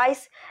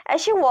exercise."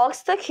 As she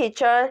walks to the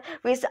kitchen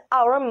with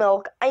our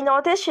milk, I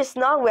notice she's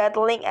not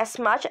waddling as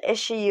much as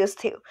she used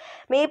to.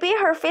 Maybe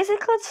her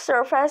physical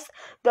surface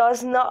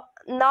does not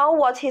know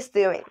what he's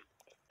doing.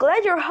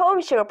 "Glad you're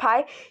home, Sugar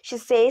Pie," she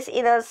says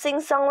in a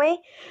sing-song way.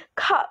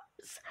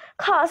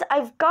 Cause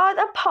I've got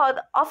a pot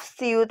of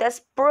stew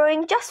that's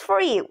brewing just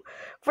for you."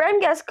 Graham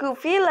gets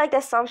goofy like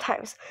that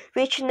sometimes,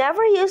 which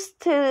never used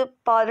to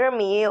bother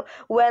me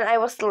when I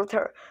was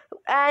little.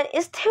 And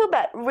it's too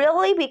bad,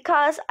 really,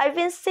 because I've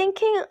been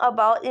thinking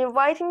about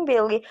inviting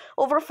Billy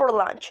over for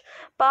lunch.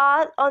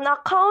 But on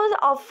account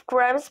of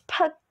Graham's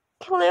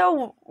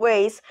peculiar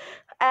ways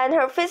and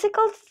her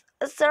physical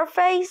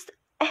surface,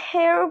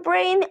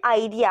 harebrained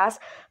ideas,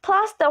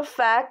 plus the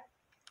fact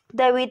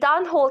that we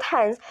don't hold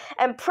hands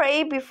and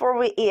pray before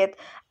we eat,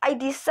 I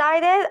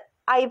decided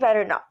I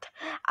better not.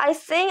 I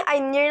think I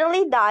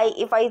nearly died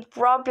if I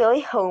brought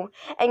Billy home,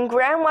 and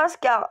Graham was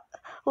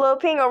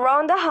galloping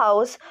around the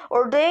house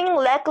or doing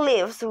leg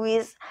lifts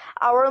with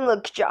our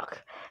milk jug.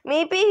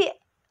 Maybe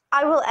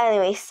I will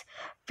anyways.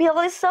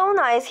 Billy's so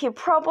nice, he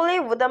probably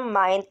wouldn't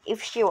mind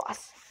if she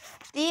was.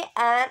 The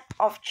end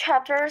of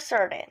chapter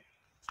 13.